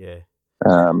 Yeah.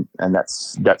 And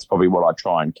that's probably what I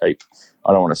try and keep.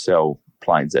 I don't want to sell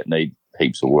planes that need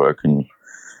heaps of work and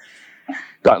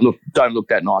don't look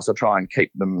that nice. I try and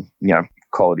keep them,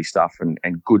 quality stuff and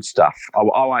good stuff. I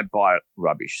won't buy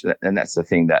rubbish, and that's the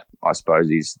thing that I suppose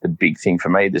is the big thing for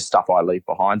me. The stuff I leave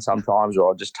behind sometimes, or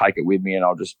I'll just take it with me and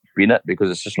I'll just bin it because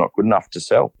it's just not good enough to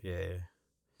sell. Yeah.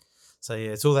 So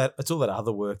it's all that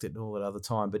other work that all that other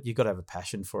time, but you've got to have a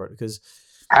passion for it, because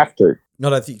have to. I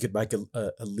don't think you could make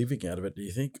a living out of it. Do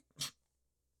you think?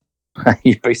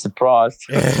 You'd be surprised.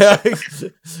 Well,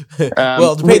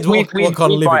 it depends what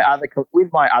kind of living.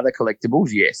 With my other collectibles,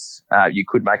 yes, you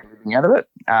could make a living out of it.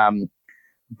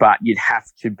 But you'd have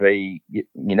to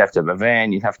have a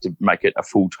van. You'd have to make it a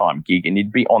full-time gig, and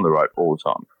you'd be on the road all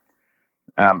the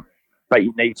time. But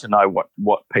you need to know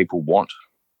what people want,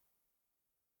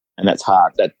 and that's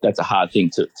hard. That's a hard thing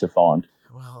to find.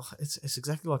 Well, it's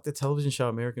exactly like the television show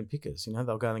American Pickers.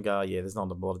 They'll go and go, oh, yeah, there's not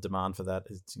a lot of demand for that.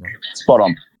 Spot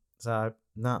on. So,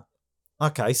 no.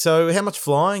 Okay, so how much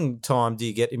flying time do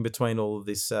you get in between all of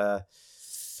this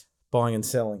buying and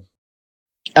selling?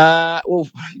 Well,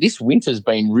 this winter's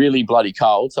been really bloody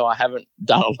cold, so I haven't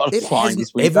done a lot of flying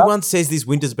this winter. Everyone says this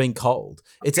winter's been cold.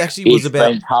 It's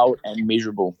been cold and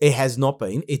miserable. It has not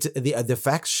been. It's the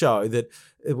facts show that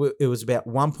it was about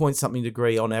 1 point something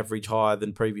degree on average higher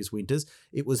than previous winters.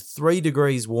 It was 3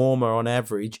 degrees warmer on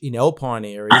average in alpine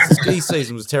areas. The ski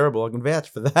season was terrible. I can vouch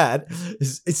for that.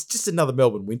 It's just another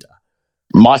Melbourne winter.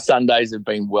 My Sundays have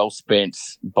been well spent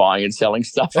buying and selling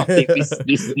stuff, I think,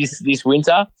 this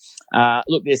winter.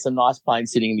 Look, there's some nice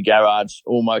planes sitting in the garage,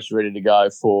 almost ready to go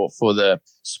for the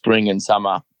spring and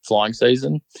summer flying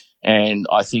season. And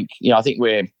I think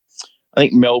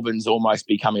Melbourne's almost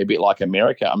becoming a bit like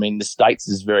America. I mean, the States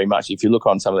is very much, if you look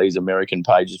on some of these American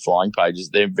pages, flying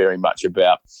pages, they're very much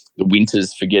about the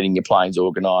winters for getting your planes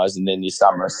organised, and then your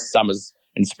summers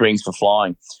and springs for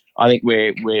flying. I think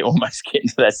we're almost getting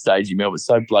to that stage in Melbourne. It's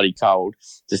so bloody cold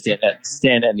to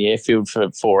stand out in the airfield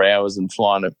for 4 hours and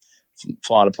flying a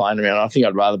plane around. I think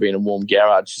I'd rather be in a warm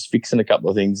garage just fixing a couple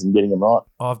of things and getting them right.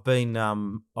 I've been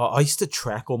I used to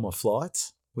track all my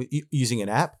flights using an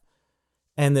app,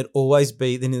 And there'd always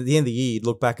be, then at the end of the year, you'd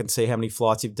look back and see how many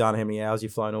flights you've done, how many hours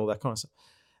you've flown, all that kind of stuff.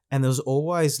 And there was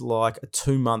always like a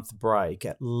 2-month break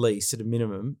at least, at a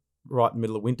minimum, right in the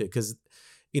middle of winter. Because,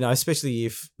 especially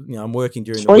if, I'm working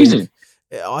during the week.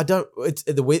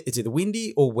 It's either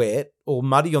windy or wet or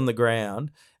muddy on the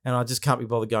ground. And I just can't be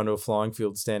bothered going to a flying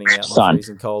field, standing out in the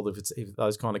freezing cold if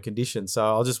those kind of conditions. So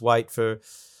I'll just wait for,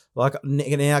 like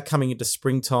now coming into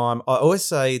springtime. I always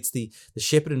say it's the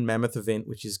Shepherd and Mammoth event,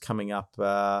 which is coming up.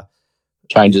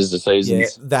 Changes the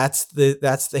seasons. Yeah, that's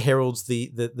the heralds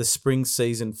the spring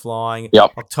season flying.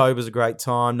 Yep. October's a great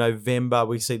time. November,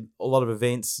 we see a lot of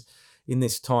events in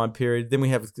this time period. Then we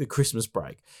have the Christmas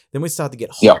break. Then we start to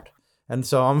get hot. Yep. And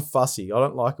so I'm fussy. I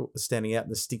don't like standing out in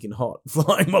the stinking hot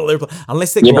flying model airplane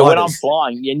unless they're gliders. But when I'm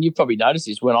flying, and you've probably noticed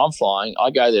this, when I'm flying,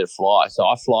 I go there to fly. So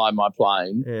I fly my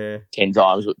plane 10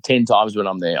 times when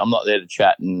I'm there. I'm not there to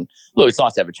chat. And look, it's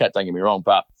nice to have a chat, don't get me wrong.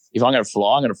 But if I'm going to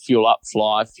fly, I'm going to fuel up,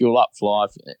 fly.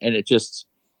 And it just,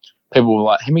 people were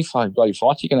like, how many bloody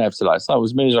flights are you going to have today? So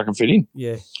as many as I can fit in.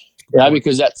 Yeah.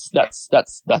 Because that's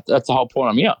the whole point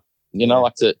I'm here.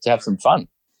 Like to have some fun.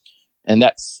 And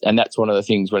that's one of the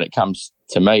things when it comes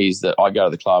to me is that I go to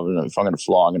the club and if I'm going to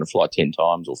fly, I'm going to fly 10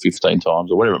 times or 15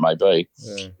 times or whatever it may be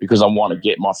because I want to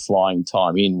get my flying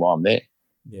time in while I'm there.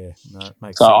 Yeah, no, it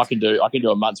makes sense. So I can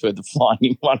do a month's worth of flying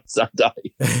in one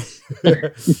Sunday.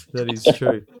 That is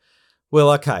true. Well,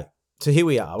 okay. So here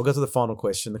we are. We'll go to the final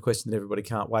question, the question that everybody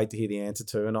can't wait to hear the answer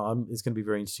to. And it's going to be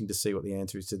very interesting to see what the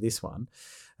answer is to this one.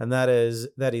 And that is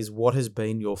what has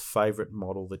been your favourite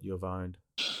model that you've owned?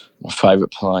 My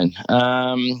favourite plane.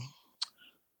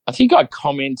 I think I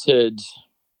commented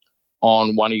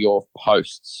on one of your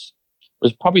posts. It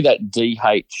was probably that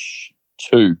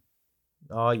DH2.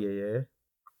 Oh, yeah.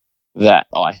 That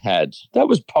I had. That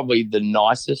was probably the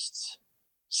nicest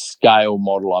scale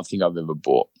model I think I've ever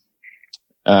bought.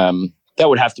 That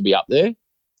would have to be up there.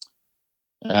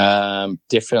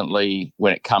 Definitely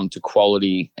when it come to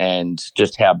quality and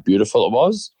just how beautiful it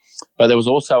was. But there was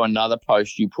also another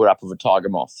post you put up of a tiger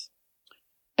moth.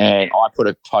 And I put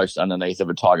a post underneath of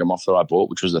a tiger moth that I bought,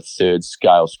 which was a 3rd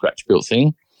scale scratch built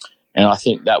thing. And I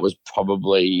think that was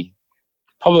probably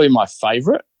my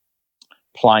favourite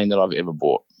plane that I've ever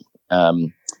bought.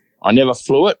 I never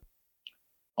flew it.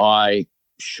 I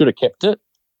should have kept it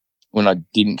when I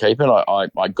didn't keep it.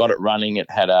 I got it running. It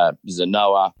had a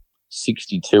Zenoa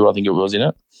 62, I think it was in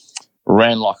it.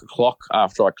 Ran like a clock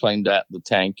after I cleaned out the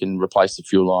tank and replaced the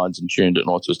fuel lines and tuned it and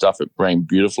all that sort of stuff. It ran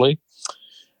beautifully,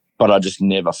 but I just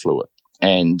never flew it.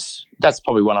 And that's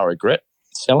probably one I regret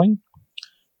selling.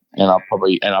 And I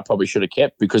probably should have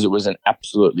kept because it was an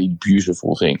absolutely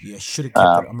beautiful thing. Yeah, should have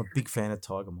kept it. I'm a big fan of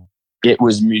Tiger Moth. It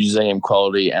was museum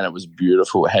quality and it was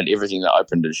beautiful. It had everything that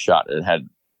opened and shut. It had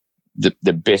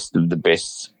the best of the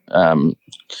best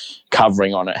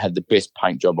covering on it. Had the best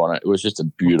paint job on it. It was just a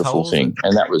beautiful thing.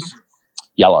 And that was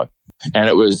yellow. And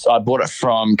I bought it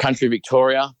from Country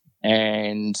Victoria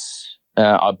and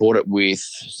I bought it with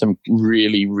some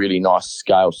really, really nice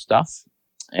scale stuff.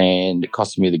 And it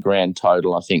cost me the grand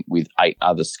total, I think, with 8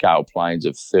 other scale planes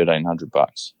of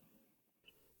 $1,300.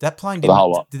 That plane did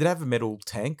it have a metal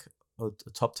tank, or a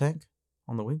top tank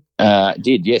on the wing? It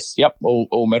did, yes. Yep,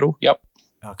 all metal. Yep.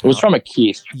 Okay. It was from a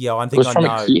kit. Yeah, I think I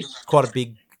know. It's quite a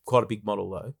big model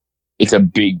though. It's a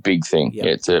big thing. Yep.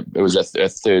 Yeah, it was a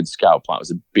 3rd scale plane. It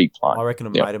was a big plane. I reckon a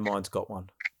mate of mine's got one.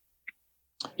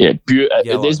 Yeah,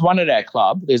 there's one at our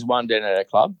club. There's one down at our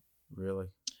club. Really?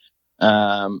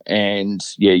 And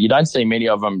yeah, you don't see many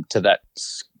of them to that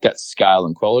scale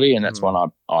and quality, and that's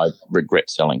one I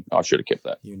regret selling. I should have kept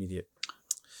that. You're an idiot.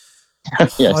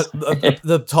 Yes.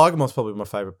 The Tiger Moth's probably my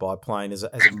favourite biplane as a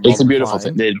model. It's a beautiful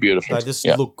thing. They're beautiful. They just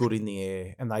look good in the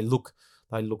air, and they look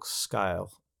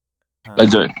scale. They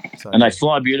do, and they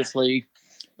fly beautifully.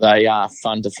 They are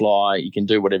fun to fly. You can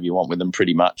do whatever you want with them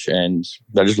pretty much, and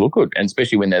they just look good. And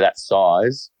especially when they're that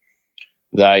size,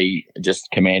 they are just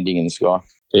commanding in the sky.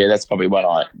 Yeah, that's probably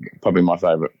my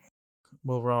favourite.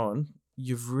 Well, Rohan,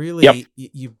 you've really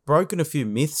you've broken a few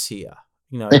myths here.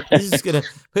 This is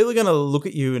people are gonna look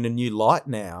at you in a new light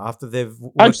now after they've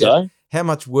worked out how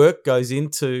much work goes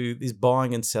into this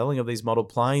buying and selling of these model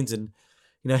planes, and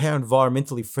how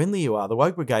environmentally friendly you are. The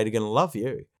Woke Brigade are going to love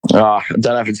you. I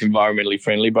don't know if it's environmentally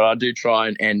friendly, but I do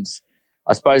try and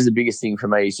I suppose the biggest thing for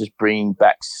me is just bringing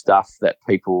back stuff that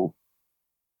people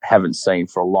haven't seen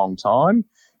for a long time,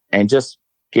 and just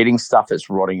getting stuff that's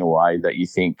rotting away that you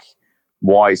think,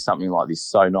 why is something like this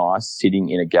so nice sitting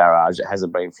in a garage that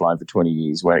hasn't been flown for 20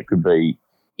 years when it could be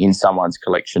in someone's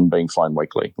collection being flown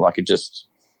weekly? Like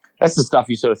that's the stuff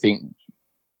you sort of think,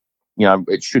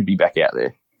 it should be back out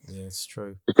there. Yeah, it's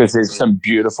true. Because there's some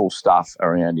beautiful stuff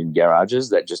around in garages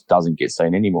that just doesn't get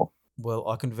seen anymore. Well,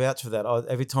 I can vouch for that.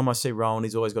 Every time I see Rowan,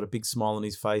 he's always got a big smile on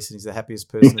his face and he's the happiest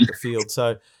person at the field.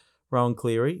 So, Rohan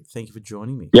Cleary, thank you for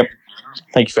joining me. Yep.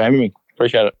 Thank you for having me.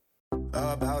 Appreciate it.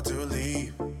 About to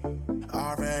leave,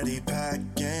 already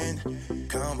packing.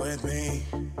 Come with me,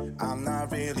 I'm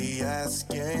not really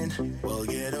asking. We'll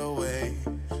get away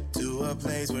to a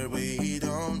place where we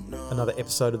don't know. Another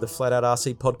episode of the Flat Out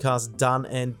RC podcast done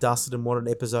and dusted, and what an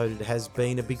episode it has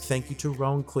been. A big thank you to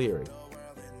Rohan Cleary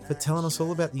for telling us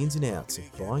all about the ins and outs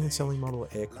of buying and selling model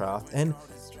aircraft. And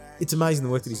it's amazing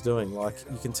the work that he's doing. Like,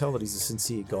 you can tell that he's a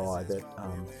sincere guy, that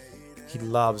he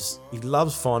loves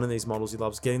finding these models, he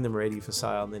loves getting them ready for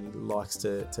sale, and then he likes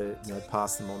to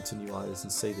pass them on to new owners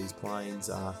and see these planes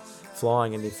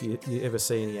flying. And if you ever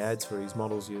see any ads for his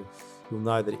models, you'll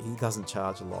know that he doesn't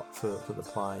charge a lot for the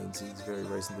planes. He's very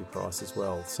reasonably priced as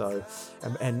well. So,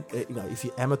 and if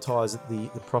you amortise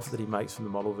the profit that he makes from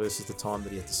the model versus the time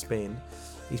that he had to spend,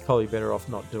 he's probably better off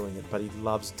not doing it, but he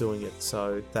loves doing it.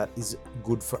 So that is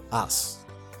good for us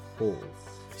all.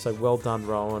 So well done,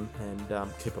 Rohan,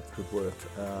 and keep up the good work.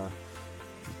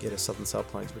 If you get a Southern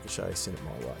Sailplanes Ricochet, send it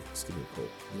my way. Just give me a call.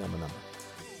 You know my number.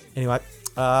 Anyway,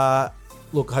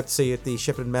 look, hope to see you at the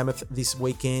Shepherd and Mammoth this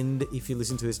weekend. If you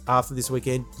listen to this after this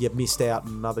weekend, you missed out on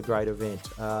another great event.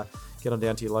 Get on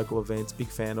down to your local events. Big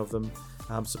fan of them.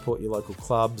 Support your local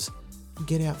clubs.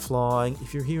 Get out flying.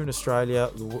 If you're here in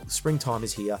Australia, springtime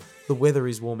is here. The weather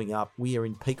is warming up. We are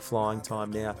in peak flying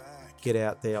time now. Get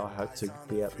out there. I hope to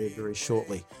be out there very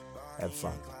shortly. Have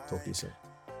fun. Talk to you soon.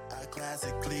 A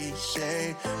classic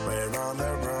cliche, we're on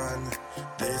the run.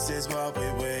 This is what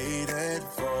we waited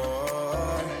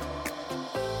for.